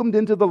welcomed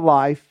into the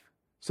life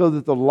so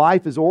that the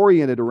life is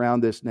oriented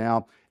around this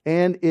now,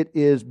 and it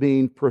is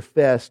being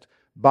professed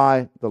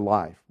by the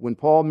life. When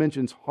Paul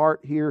mentions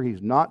heart here,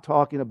 he's not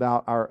talking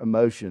about our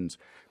emotions.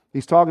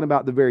 He's talking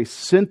about the very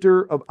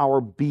center of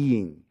our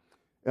being.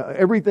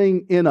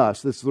 Everything in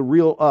us that's the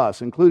real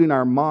us, including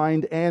our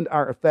mind and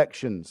our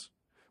affections.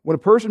 When a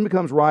person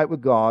becomes right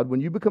with God, when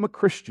you become a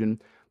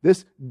Christian,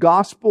 this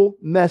gospel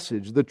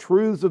message, the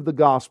truths of the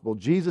gospel,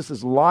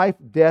 Jesus' life,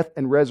 death,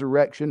 and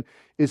resurrection,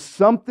 is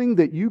something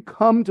that you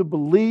come to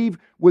believe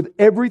with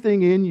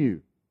everything in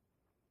you.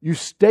 You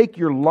stake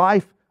your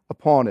life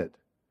upon it,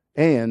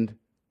 and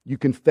you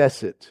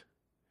confess it.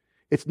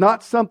 It's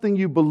not something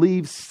you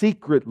believe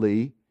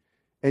secretly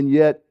and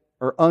yet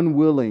are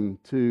unwilling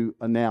to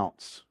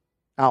announce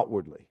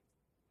outwardly.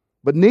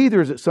 But neither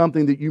is it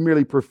something that you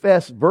merely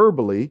profess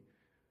verbally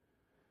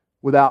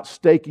without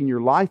staking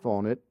your life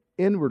on it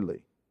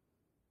inwardly.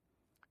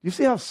 You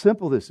see how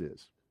simple this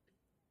is?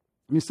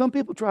 I mean, some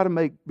people try to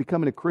make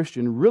becoming a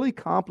Christian really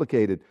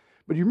complicated.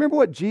 But you remember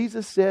what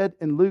Jesus said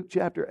in Luke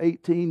chapter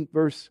 18,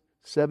 verse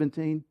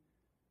 17?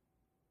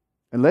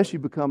 Unless you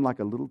become like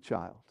a little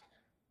child,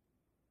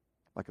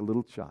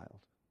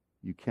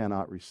 you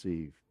cannot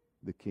receive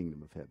the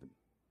kingdom of heaven.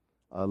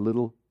 A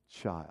little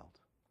child.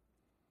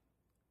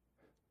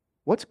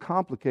 What's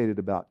complicated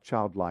about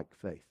childlike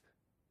faith?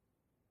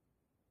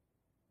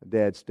 A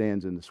dad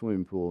stands in the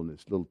swimming pool and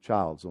this little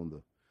child's on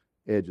the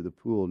edge of the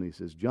pool and he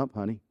says, "Jump,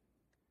 honey,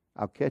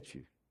 I'll catch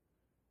you."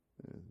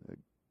 The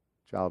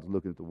child's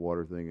looking at the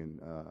water thinking,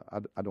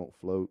 I don't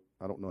float,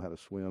 I don't know how to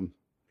swim.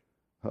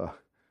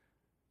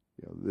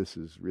 This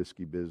is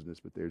risky business,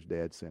 but there's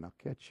Dad saying, "I'll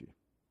catch you.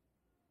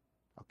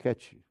 I'll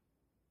catch you."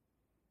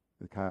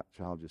 The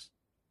child just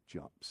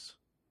jumps.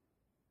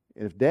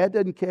 And if Dad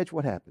doesn't catch,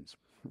 what happens?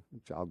 The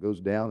child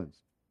goes down and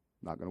it's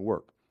not going to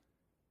work.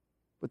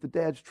 But the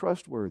dad's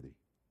trustworthy.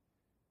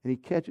 And he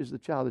catches the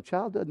child. The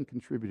child doesn't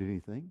contribute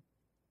anything.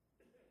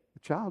 The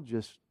child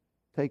just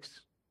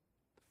takes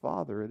the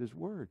father at his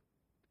word.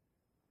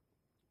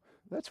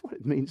 That's what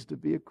it means to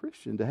be a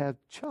Christian, to have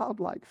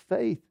childlike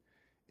faith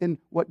in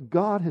what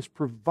God has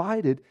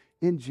provided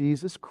in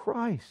Jesus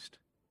Christ.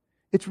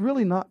 It's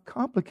really not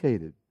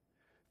complicated.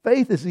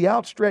 Faith is the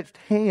outstretched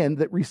hand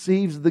that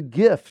receives the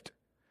gift.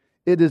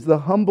 It is the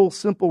humble,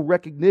 simple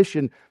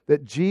recognition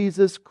that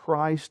Jesus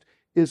Christ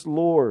is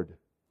Lord.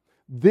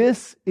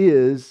 This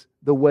is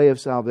the way of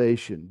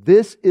salvation.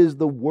 This is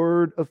the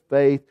word of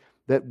faith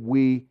that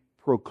we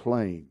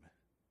proclaim.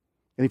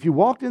 And if you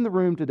walked in the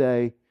room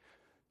today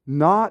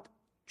not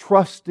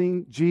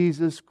trusting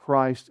Jesus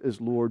Christ as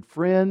Lord,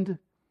 friend,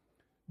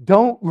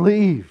 don't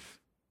leave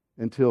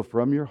until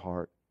from your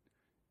heart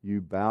you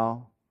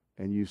bow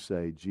and you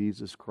say,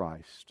 "Jesus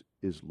Christ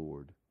is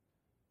Lord,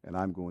 and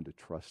I'm going to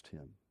trust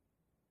Him."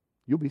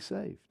 You'll be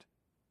saved.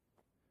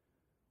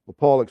 Well,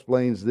 Paul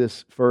explains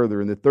this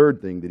further in the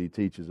third thing that he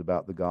teaches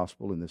about the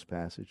gospel in this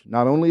passage.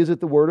 Not only is it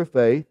the word of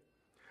faith,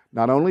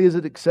 not only is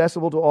it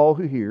accessible to all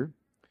who hear,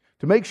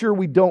 to make sure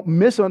we don't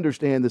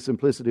misunderstand the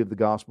simplicity of the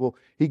gospel,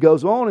 he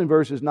goes on in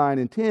verses 9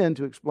 and 10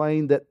 to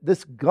explain that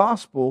this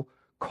gospel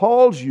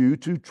calls you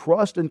to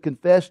trust and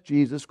confess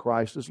Jesus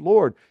Christ as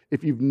Lord.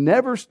 If you've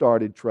never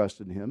started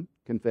trusting Him,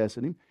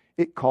 confessing Him,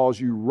 it calls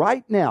you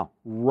right now,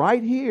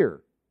 right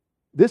here,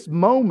 this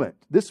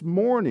moment, this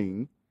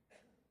morning.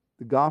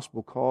 The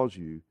gospel calls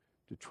you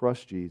to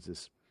trust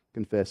Jesus,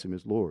 confess Him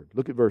as Lord.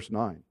 Look at verse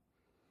 9.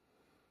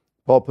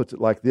 Paul puts it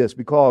like this: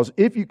 "Because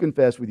if you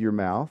confess with your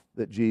mouth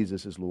that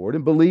Jesus is Lord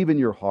and believe in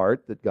your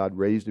heart that God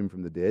raised Him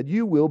from the dead,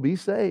 you will be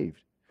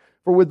saved.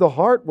 For with the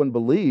heart one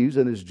believes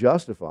and is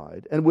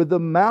justified, and with the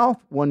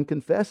mouth one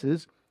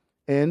confesses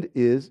and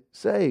is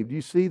saved." Do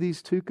you see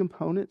these two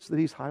components that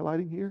he's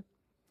highlighting here?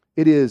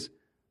 It is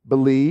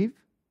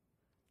believe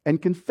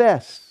and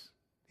confess.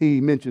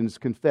 He mentions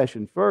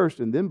confession first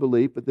and then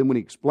belief, but then when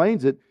he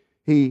explains it,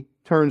 he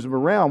turns them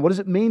around. What does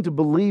it mean to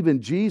believe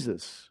in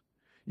Jesus?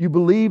 You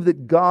believe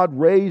that God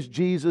raised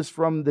Jesus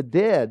from the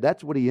dead.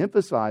 That's what he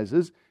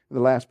emphasizes in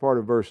the last part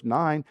of verse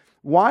 9.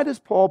 Why does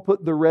Paul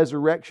put the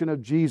resurrection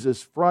of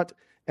Jesus front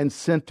and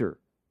center?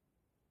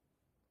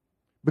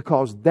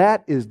 Because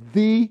that is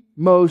the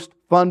most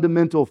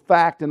fundamental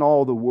fact in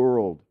all the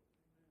world.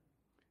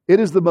 It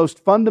is the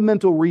most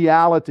fundamental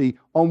reality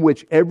on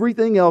which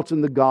everything else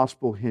in the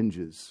gospel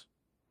hinges.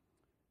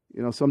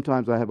 You know,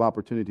 sometimes I have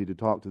opportunity to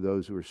talk to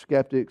those who are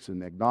skeptics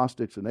and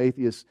agnostics and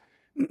atheists,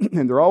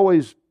 and they're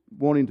always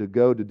wanting to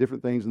go to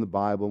different things in the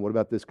Bible. And what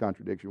about this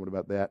contradiction? What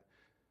about that?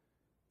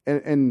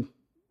 And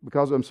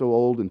because I'm so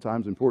old and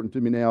time's important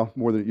to me now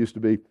more than it used to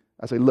be,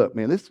 I say, look,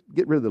 man, let's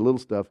get rid of the little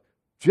stuff.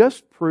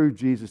 Just prove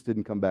Jesus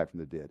didn't come back from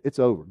the dead. It's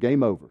over.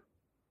 Game over.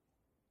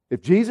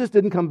 If Jesus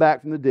didn't come back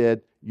from the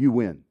dead, you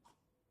win.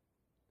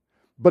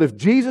 But if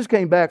Jesus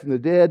came back from the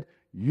dead,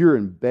 you're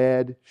in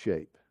bad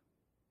shape.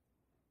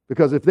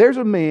 Because if there's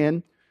a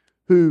man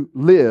who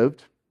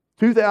lived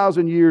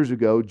 2,000 years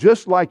ago,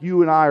 just like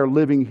you and I are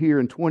living here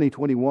in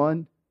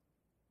 2021,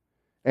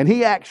 and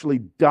he actually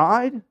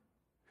died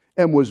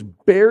and was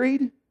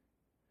buried,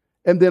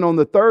 and then on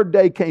the third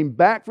day came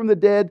back from the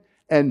dead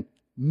and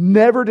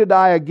never to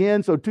die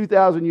again, so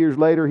 2,000 years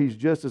later he's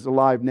just as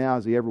alive now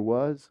as he ever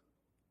was,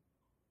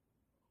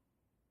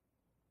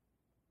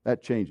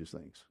 that changes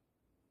things.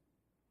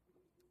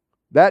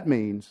 That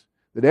means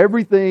that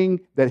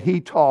everything that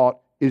he taught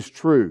is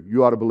true.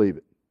 You ought to believe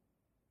it.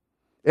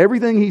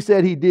 Everything he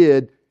said he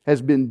did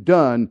has been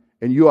done,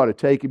 and you ought to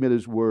take him at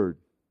his word.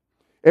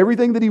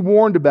 Everything that he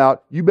warned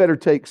about, you better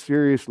take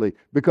seriously,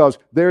 because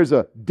there's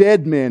a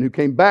dead man who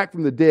came back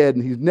from the dead,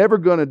 and he's never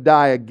going to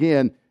die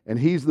again, and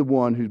he's the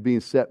one who's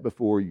being set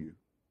before you.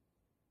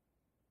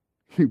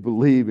 You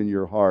believe in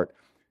your heart,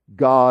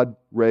 God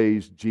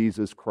raised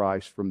Jesus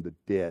Christ from the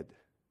dead.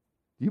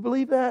 Do you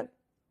believe that?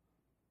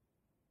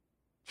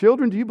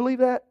 Children, do you believe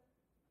that?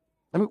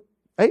 I mean,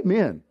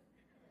 amen.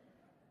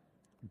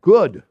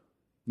 Good.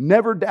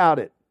 Never doubt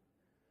it.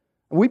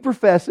 We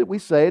profess it. We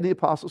say it in the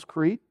Apostles'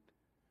 Creed.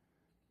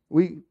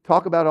 We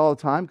talk about it all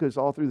the time because it's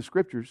all through the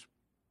Scriptures.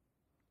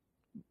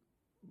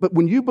 But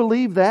when you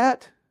believe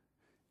that,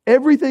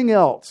 everything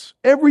else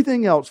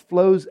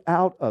flows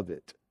out of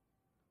it.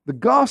 The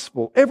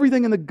gospel,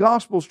 everything in the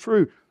gospel is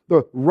true.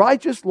 The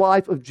righteous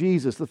life of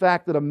Jesus, the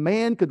fact that a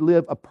man could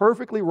live a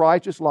perfectly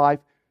righteous life,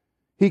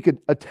 he could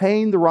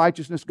attain the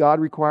righteousness God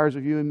requires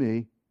of you and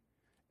me,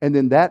 and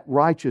then that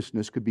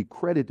righteousness could be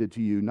credited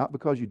to you, not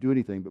because you do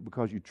anything, but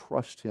because you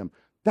trust Him.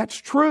 That's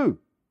true.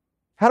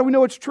 How do we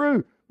know it's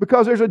true?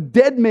 Because there's a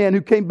dead man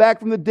who came back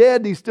from the dead,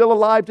 and he's still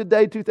alive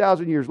today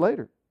 2,000 years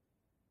later.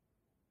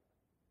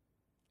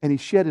 And he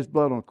shed his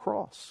blood on a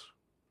cross.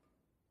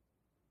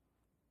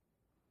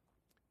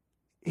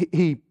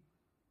 He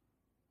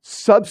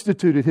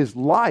substituted his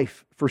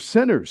life for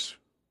sinners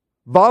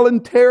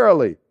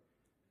voluntarily.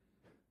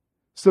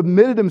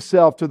 Submitted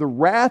himself to the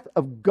wrath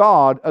of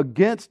God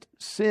against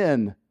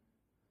sin,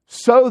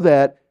 so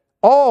that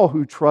all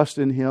who trust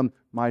in Him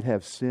might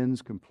have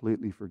sins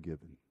completely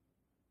forgiven.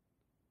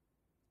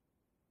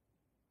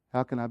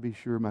 How can I be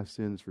sure my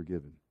sin's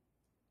forgiven?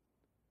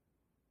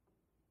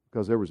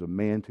 Because there was a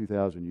man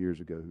 2,000 years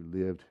ago who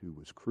lived, who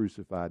was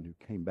crucified, and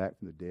who came back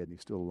from the dead, and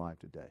he's still alive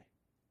today.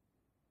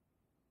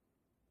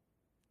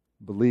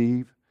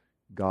 Believe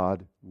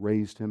God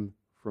raised Him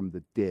from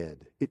the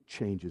dead. It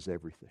changes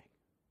everything.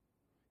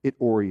 It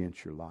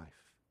orients your life.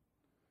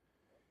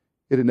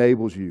 It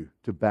enables you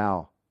to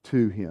bow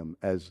to Him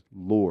as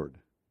Lord,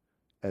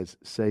 as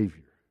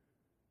Savior.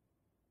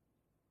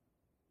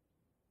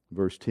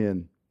 Verse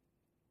 10,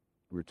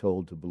 we're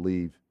told to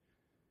believe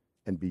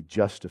and be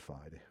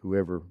justified.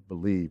 Whoever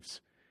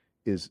believes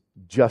is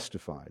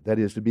justified. That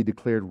is, to be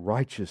declared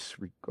righteous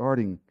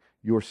regarding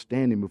your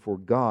standing before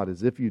God,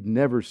 as if you'd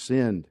never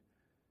sinned.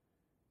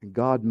 And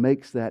God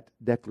makes that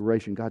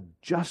declaration. God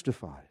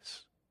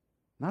justifies.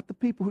 Not the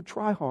people who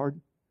try hard,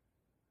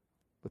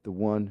 but the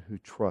one who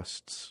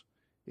trusts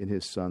in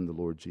His Son, the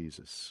Lord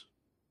Jesus.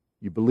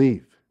 You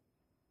believe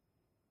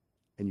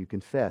and you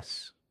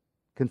confess.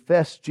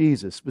 Confess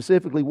Jesus.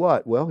 Specifically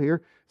what? Well, here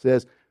it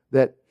says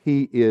that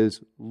He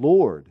is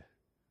Lord.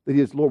 That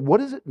He is Lord. What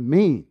does it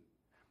mean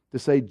to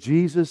say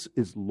Jesus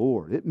is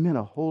Lord? It meant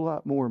a whole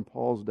lot more in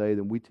Paul's day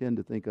than we tend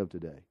to think of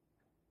today.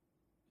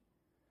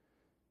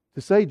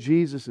 To say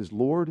Jesus is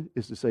Lord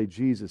is to say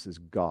Jesus is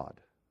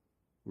God.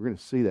 We're going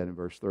to see that in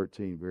verse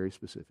 13 very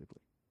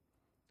specifically.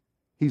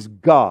 He's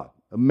God,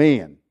 a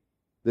man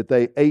that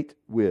they ate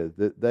with,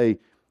 that they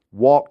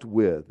walked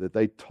with, that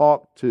they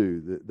talked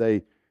to, that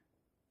they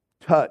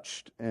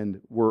touched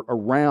and were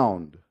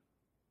around,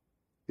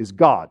 is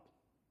God.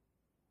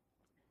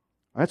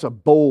 That's a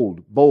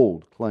bold,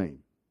 bold claim.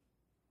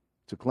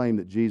 It's a claim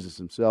that Jesus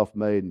Himself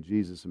made, and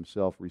Jesus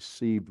Himself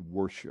received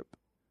worship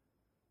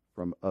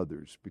from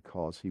others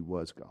because He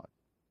was God.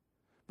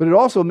 But it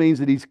also means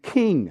that He's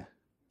King.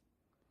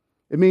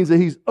 It means that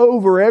He's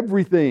over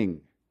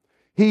everything.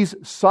 He's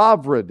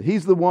sovereign.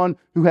 He's the one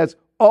who has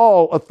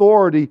all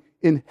authority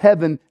in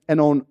heaven and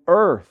on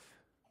earth.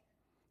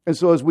 And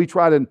so as we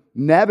try to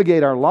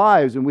navigate our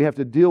lives and we have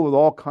to deal with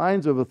all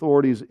kinds of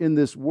authorities in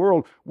this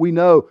world, we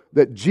know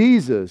that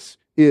Jesus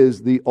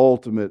is the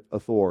ultimate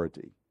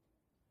authority.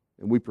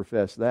 And we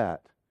profess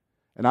that.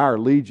 And our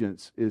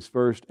allegiance is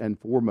first and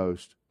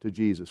foremost to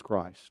Jesus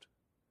Christ.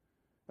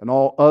 And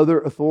all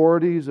other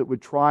authorities that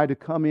would try to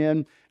come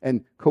in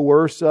and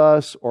coerce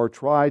us or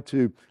try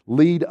to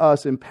lead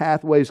us in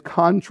pathways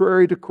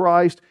contrary to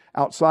Christ,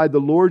 outside the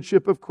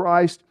lordship of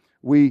Christ,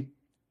 we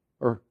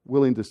are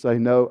willing to say,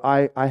 no,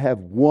 I have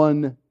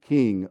one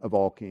King of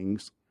all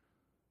kings.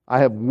 I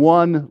have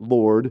one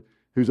Lord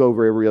who's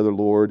over every other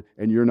Lord,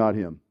 and you're not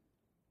Him,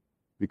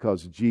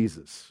 because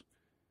Jesus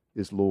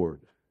is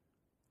Lord.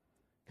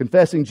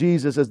 Confessing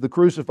Jesus as the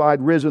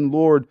crucified, risen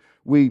Lord,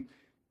 we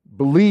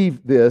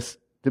believe this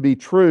to be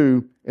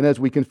true, and as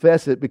we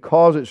confess it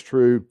because it's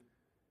true,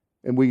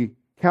 and we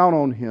count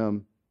on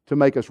Him to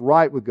make us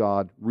right with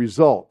God,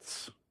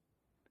 results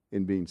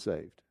in being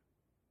saved.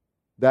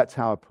 That's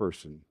how a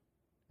person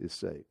is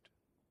saved.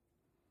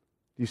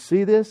 Do you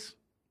see this?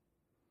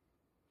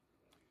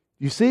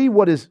 Do you see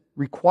what is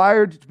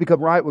required to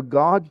become right with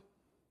God?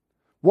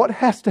 What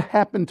has to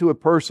happen to a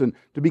person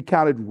to be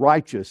counted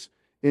righteous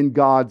in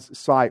God's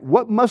sight?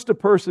 What must a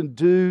person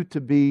do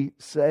to be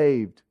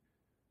saved?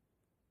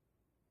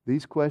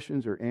 These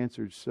questions are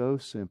answered so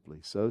simply,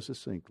 so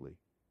succinctly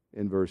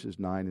in verses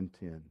 9 and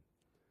 10.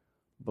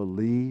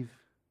 Believe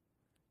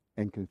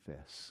and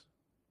confess.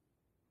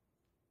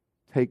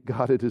 Take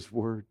God at His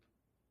word.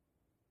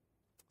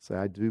 Say,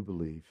 I do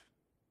believe,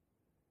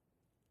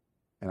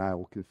 and I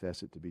will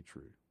confess it to be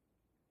true.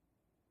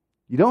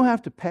 You don't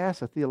have to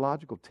pass a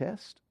theological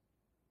test.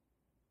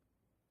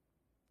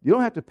 You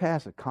don't have to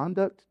pass a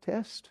conduct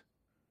test.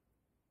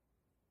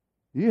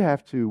 You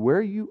have to,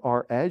 where you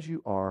are, as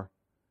you are,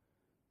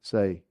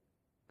 say,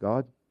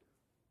 God,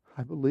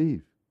 I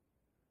believe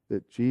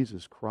that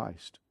Jesus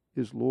Christ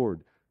is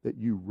Lord, that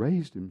you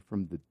raised Him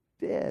from the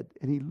dead,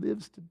 and He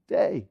lives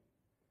today.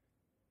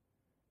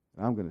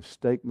 And I'm going to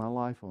stake my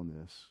life on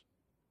this,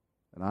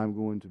 and I'm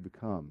going to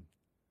become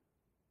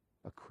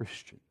a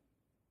Christian,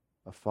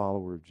 a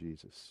follower of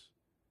Jesus.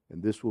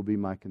 And this will be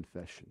my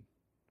confession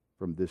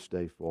from this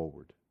day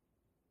forward.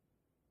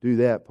 Do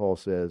that, Paul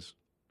says,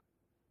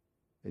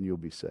 and you'll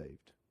be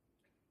saved.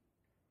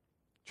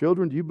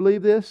 Children, do you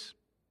believe this?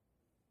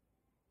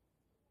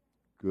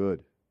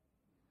 Good.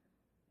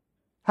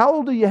 How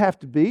old do you have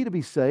to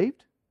be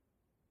saved?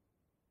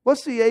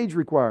 What's the age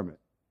requirement?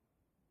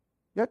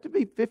 You have to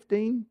be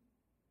 15?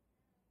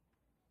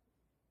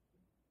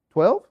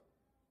 12?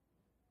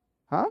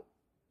 Huh?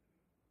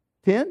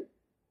 10?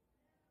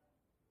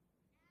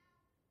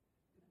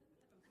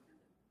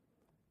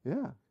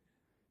 Yeah.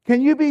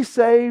 Can you be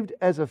saved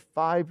as a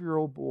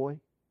 5-year-old boy?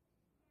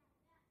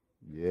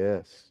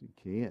 Yes, you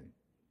can.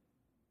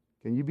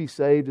 Can you be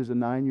saved as a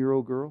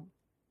 9-year-old girl?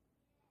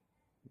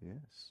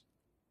 Yes.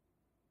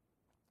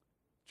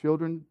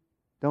 Children,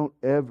 don't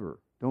ever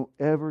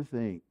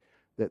think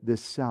that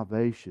this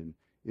salvation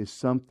is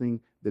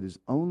something that is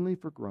only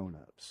for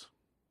grown-ups.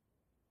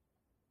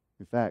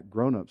 In fact,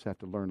 grown-ups have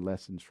to learn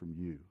lessons from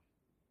you.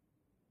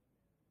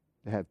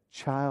 To have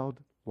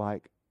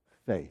childlike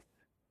faith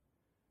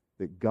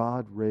that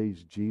God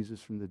raised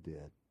Jesus from the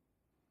dead,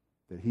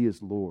 that He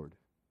is Lord,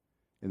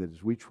 and that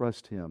as we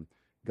trust Him,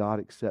 God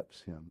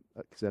accepts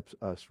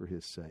us for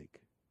His sake.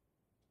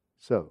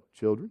 So,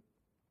 children,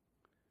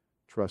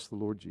 trust the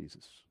Lord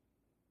Jesus.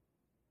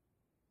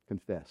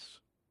 Confess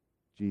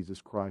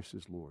Jesus Christ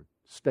is Lord.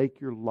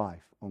 Stake your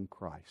life on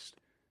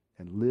Christ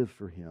and live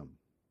for Him.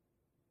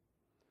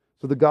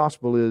 So the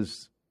gospel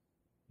is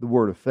the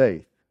word of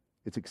faith.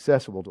 It's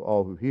accessible to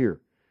all who hear.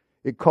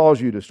 It calls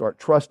you to start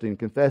trusting,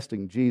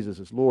 confessing Jesus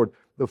as Lord.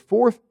 The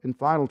fourth and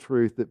final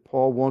truth that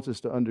Paul wants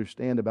us to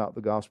understand about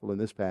the gospel in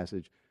this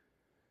passage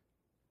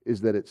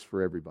is that it's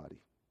for everybody.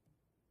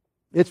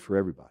 It's for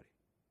everybody.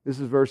 This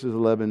is verses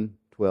 11,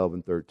 12,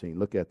 and 13.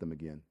 Look at them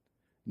again.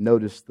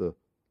 Notice the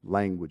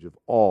language of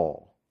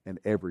all and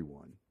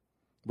everyone.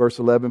 Verse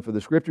 11, for the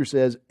Scripture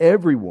says,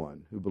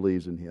 everyone who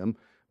believes in Him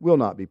will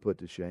not be put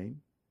to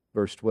shame.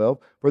 Verse 12,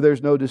 for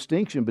there's no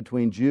distinction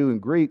between Jew and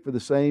Greek, for the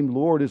same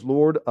Lord is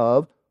Lord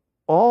of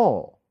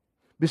all,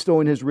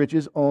 bestowing His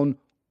riches on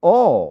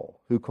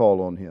all who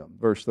call on Him.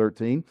 Verse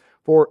 13,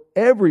 for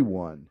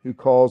everyone who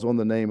calls on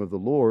the name of the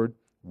Lord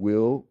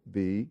will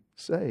be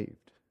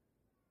saved.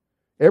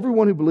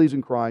 Everyone who believes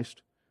in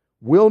Christ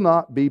will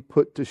not be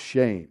put to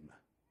shame,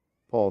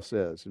 Paul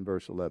says in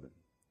verse 11.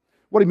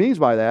 What he means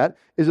by that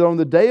is that on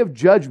the day of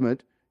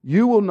judgment,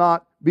 you will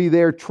not be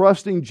there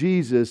trusting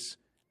Jesus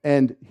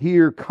and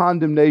hear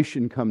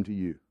condemnation come to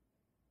you.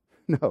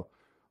 No.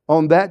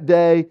 On that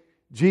day,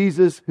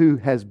 Jesus, who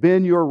has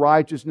been your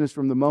righteousness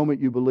from the moment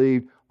you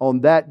believed,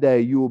 on that day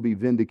you will be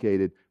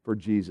vindicated for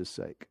Jesus'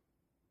 sake.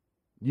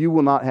 You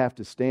will not have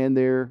to stand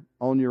there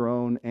on your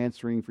own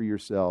answering for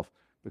yourself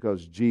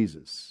because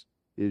Jesus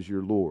is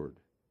your Lord.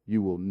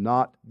 You will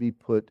not be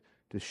put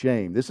to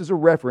shame. This is a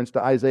reference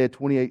to Isaiah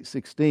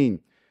 28:16.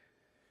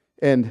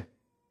 And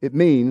it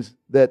means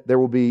that there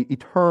will be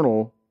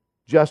eternal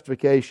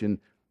justification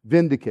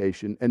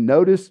vindication. And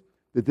notice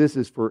that this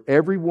is for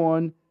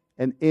everyone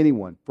and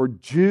anyone, for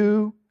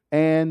Jew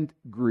and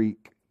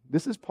Greek.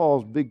 This is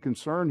Paul's big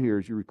concern here,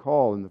 as you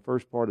recall, in the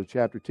first part of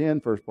chapter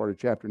 10, first part of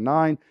chapter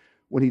 9,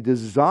 when he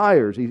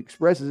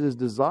expresses his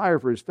desire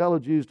for his fellow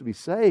Jews to be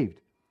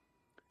saved.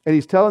 And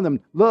he's telling them,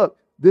 look,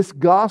 this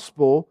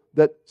gospel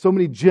that so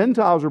many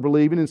Gentiles are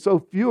believing and so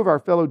few of our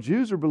fellow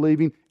Jews are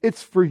believing,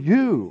 it's for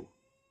you.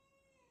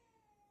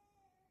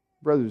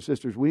 Brothers and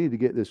sisters, we need to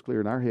get this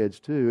clear in our heads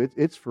too.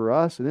 It's for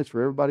us and it's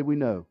for everybody we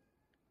know.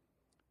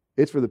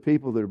 It's for the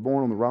people that are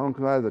born on the wrong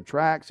side of the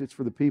tracks. It's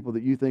for the people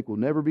that you think will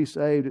never be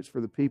saved. It's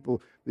for the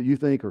people that you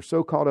think are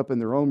so caught up in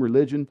their own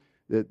religion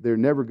that they're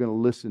never going to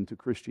listen to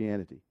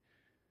Christianity.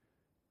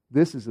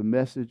 This is a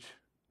message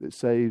that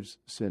saves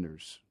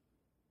sinners.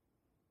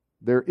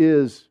 There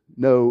is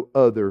no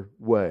other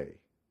way.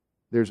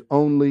 There's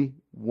only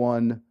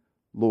one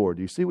Lord.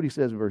 Do you see what he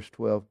says in verse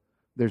 12?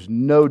 There's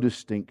no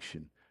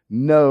distinction.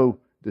 No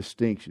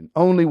distinction.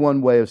 Only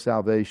one way of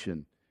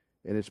salvation,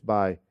 and it's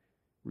by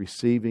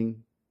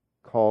receiving,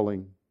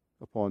 calling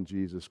upon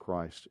Jesus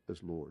Christ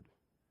as Lord.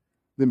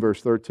 Then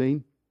verse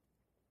 13,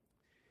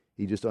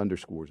 he just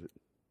underscores it.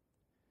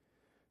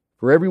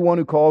 For everyone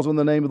who calls on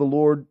the name of the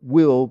Lord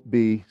will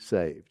be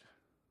saved.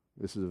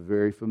 This is a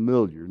very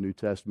familiar New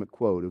Testament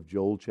quote of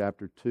Joel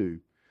chapter 2,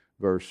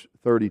 verse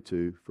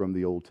 32 from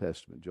the Old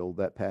Testament.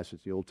 That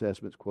passage in the Old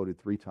Testament is quoted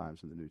 3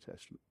 times in the New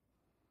Testament.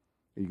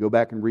 And you go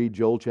back and read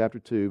Joel chapter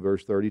 2,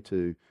 verse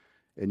 32,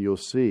 and you'll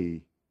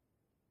see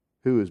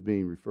who is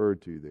being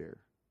referred to there.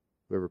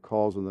 Whoever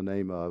calls on the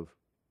name of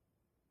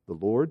the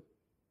Lord,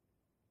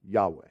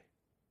 Yahweh,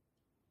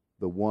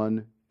 the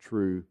one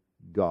true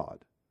God,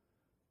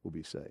 will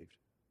be saved.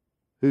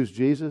 Who's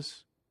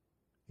Jesus?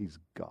 He's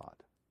God.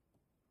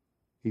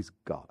 He's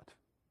God.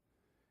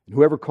 And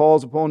whoever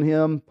calls upon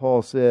Him,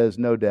 Paul says,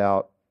 no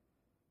doubt,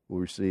 will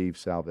receive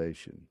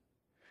salvation.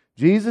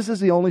 Jesus is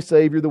the only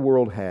Savior the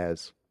world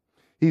has.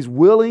 He's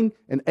willing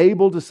and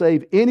able to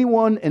save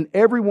anyone and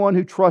everyone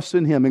who trusts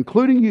in Him,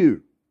 including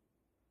you.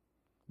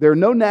 There are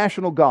no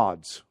national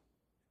gods.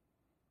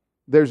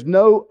 There's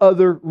no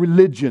other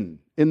religion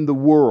in the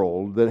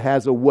world that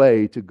has a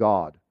way to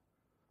God.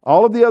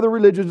 All of the other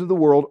religions of the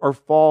world are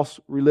false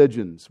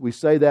religions. We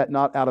say that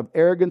not out of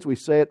arrogance. We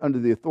say it under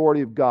the authority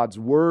of God's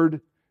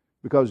Word,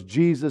 because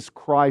Jesus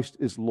Christ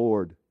is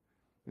Lord.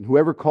 And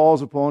whoever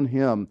calls upon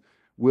Him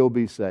will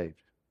be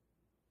saved.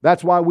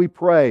 That's why we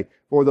pray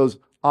for those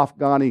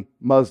Afghani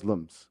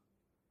Muslims,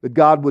 that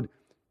God would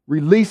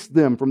release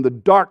them from the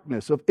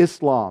darkness of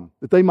Islam,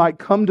 that they might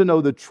come to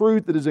know the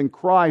truth that is in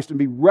Christ and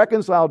be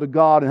reconciled to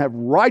God and have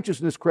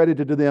righteousness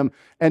credited to them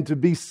and to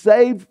be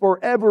saved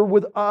forever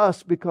with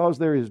us, because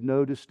there is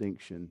no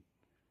distinction.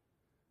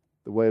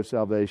 The way of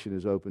salvation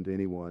is open to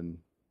anyone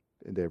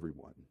and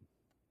everyone.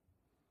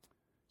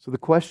 So the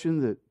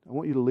question that I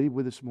want you to leave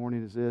with this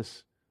morning is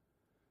this: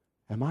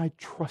 am I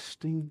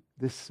trusting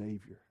this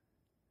Savior?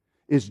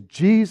 Is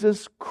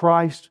Jesus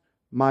Christ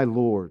my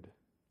Lord?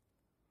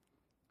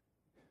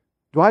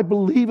 Do I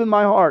believe in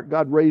my heart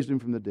God raised Him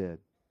from the dead?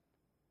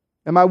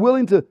 Am I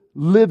willing to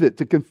live it,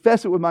 to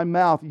confess it with my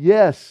mouth?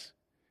 Yes,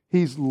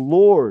 He's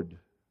Lord.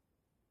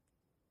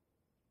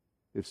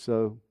 If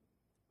so,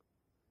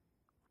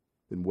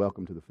 then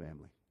welcome to the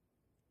family.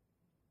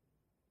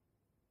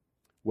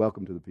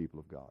 Welcome to the people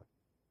of God.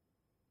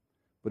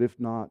 But if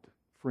not,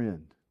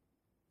 friend,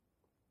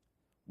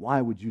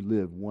 why would you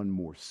live one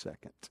more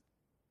second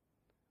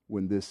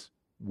when this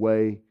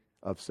way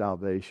of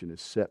salvation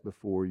is set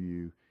before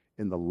you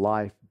in the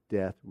life,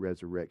 death,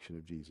 resurrection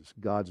of Jesus?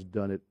 God's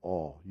done it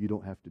all. You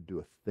don't have to do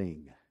a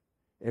thing.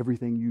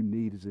 Everything you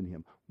need is in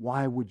Him.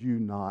 Why would you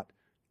not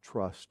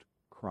trust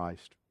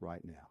Christ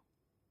right now?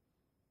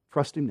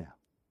 Trust Him now.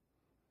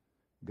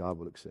 God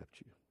will accept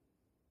you.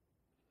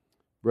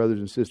 Brothers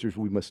and sisters,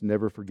 we must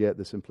never forget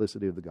the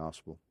simplicity of the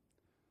gospel.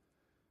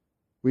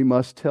 We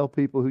must tell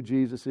people who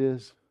Jesus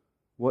is,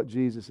 what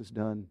Jesus has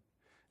done,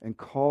 and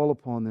call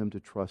upon them to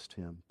trust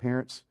Him.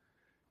 Parents,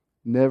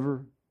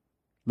 never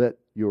let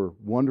your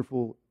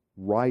wonderful,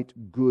 right,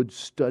 good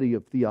study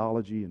of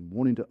theology and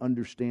wanting to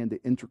understand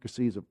the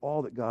intricacies of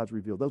all that God's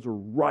revealed, those are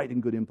right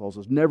and good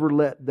impulses. Never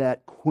let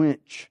that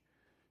quench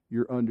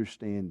your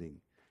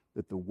understanding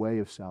that the way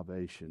of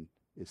salvation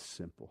is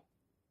simple,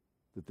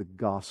 that the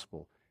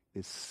gospel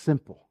is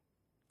simple.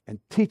 And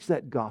teach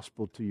that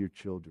gospel to your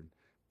children.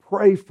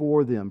 Pray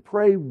for them.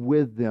 Pray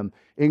with them.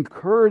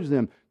 Encourage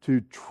them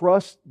to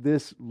trust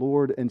this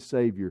Lord and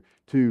Savior,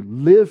 to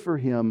live for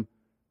Him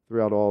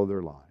throughout all of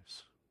their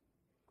lives.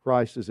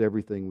 Christ is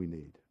everything we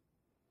need.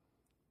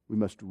 We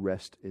must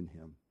rest in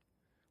Him.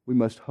 We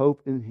must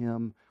hope in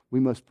Him. We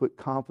must put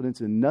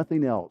confidence in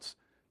nothing else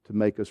to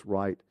make us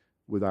right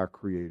with our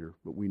Creator.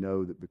 But we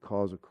know that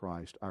because of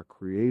Christ, our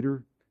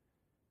Creator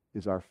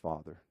is our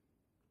Father.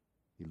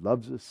 He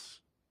loves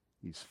us.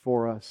 He's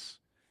for us.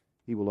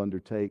 He will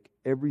undertake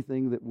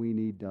everything that we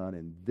need done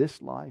in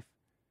this life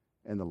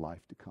and the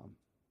life to come.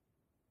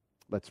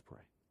 Let's pray.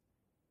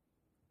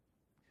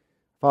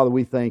 Father,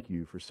 we thank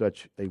You for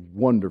such a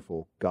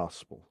wonderful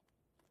gospel.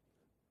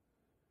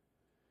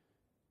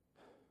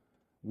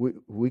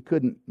 We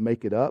couldn't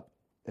make it up,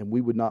 and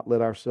we would not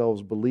let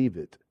ourselves believe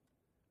it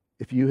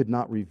if you had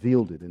not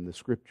revealed it in the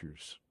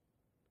Scriptures.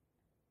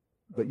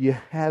 But you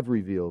have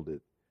revealed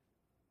it,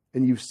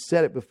 and you've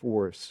set it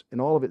before us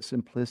in all of its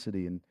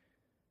simplicity, and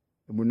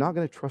we're not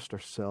going to trust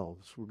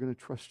ourselves. We're going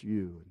to trust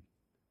you. And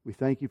we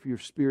thank you for your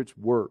Spirit's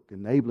work,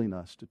 enabling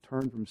us to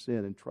turn from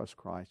sin and trust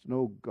Christ. And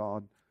oh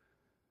God,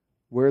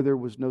 where there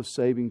was no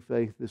saving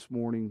faith this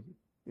morning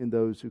in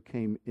those who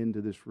came into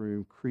this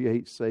room,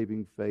 create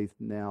saving faith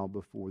now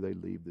before they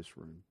leave this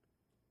room.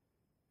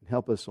 And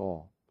help us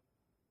all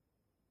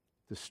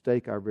to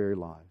stake our very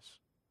lives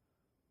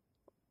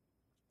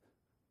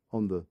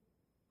on the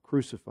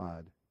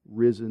crucified,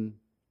 risen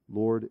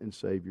Lord and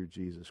Savior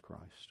Jesus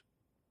Christ.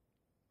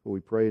 For we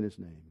pray in His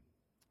name.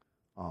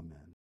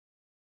 Amen.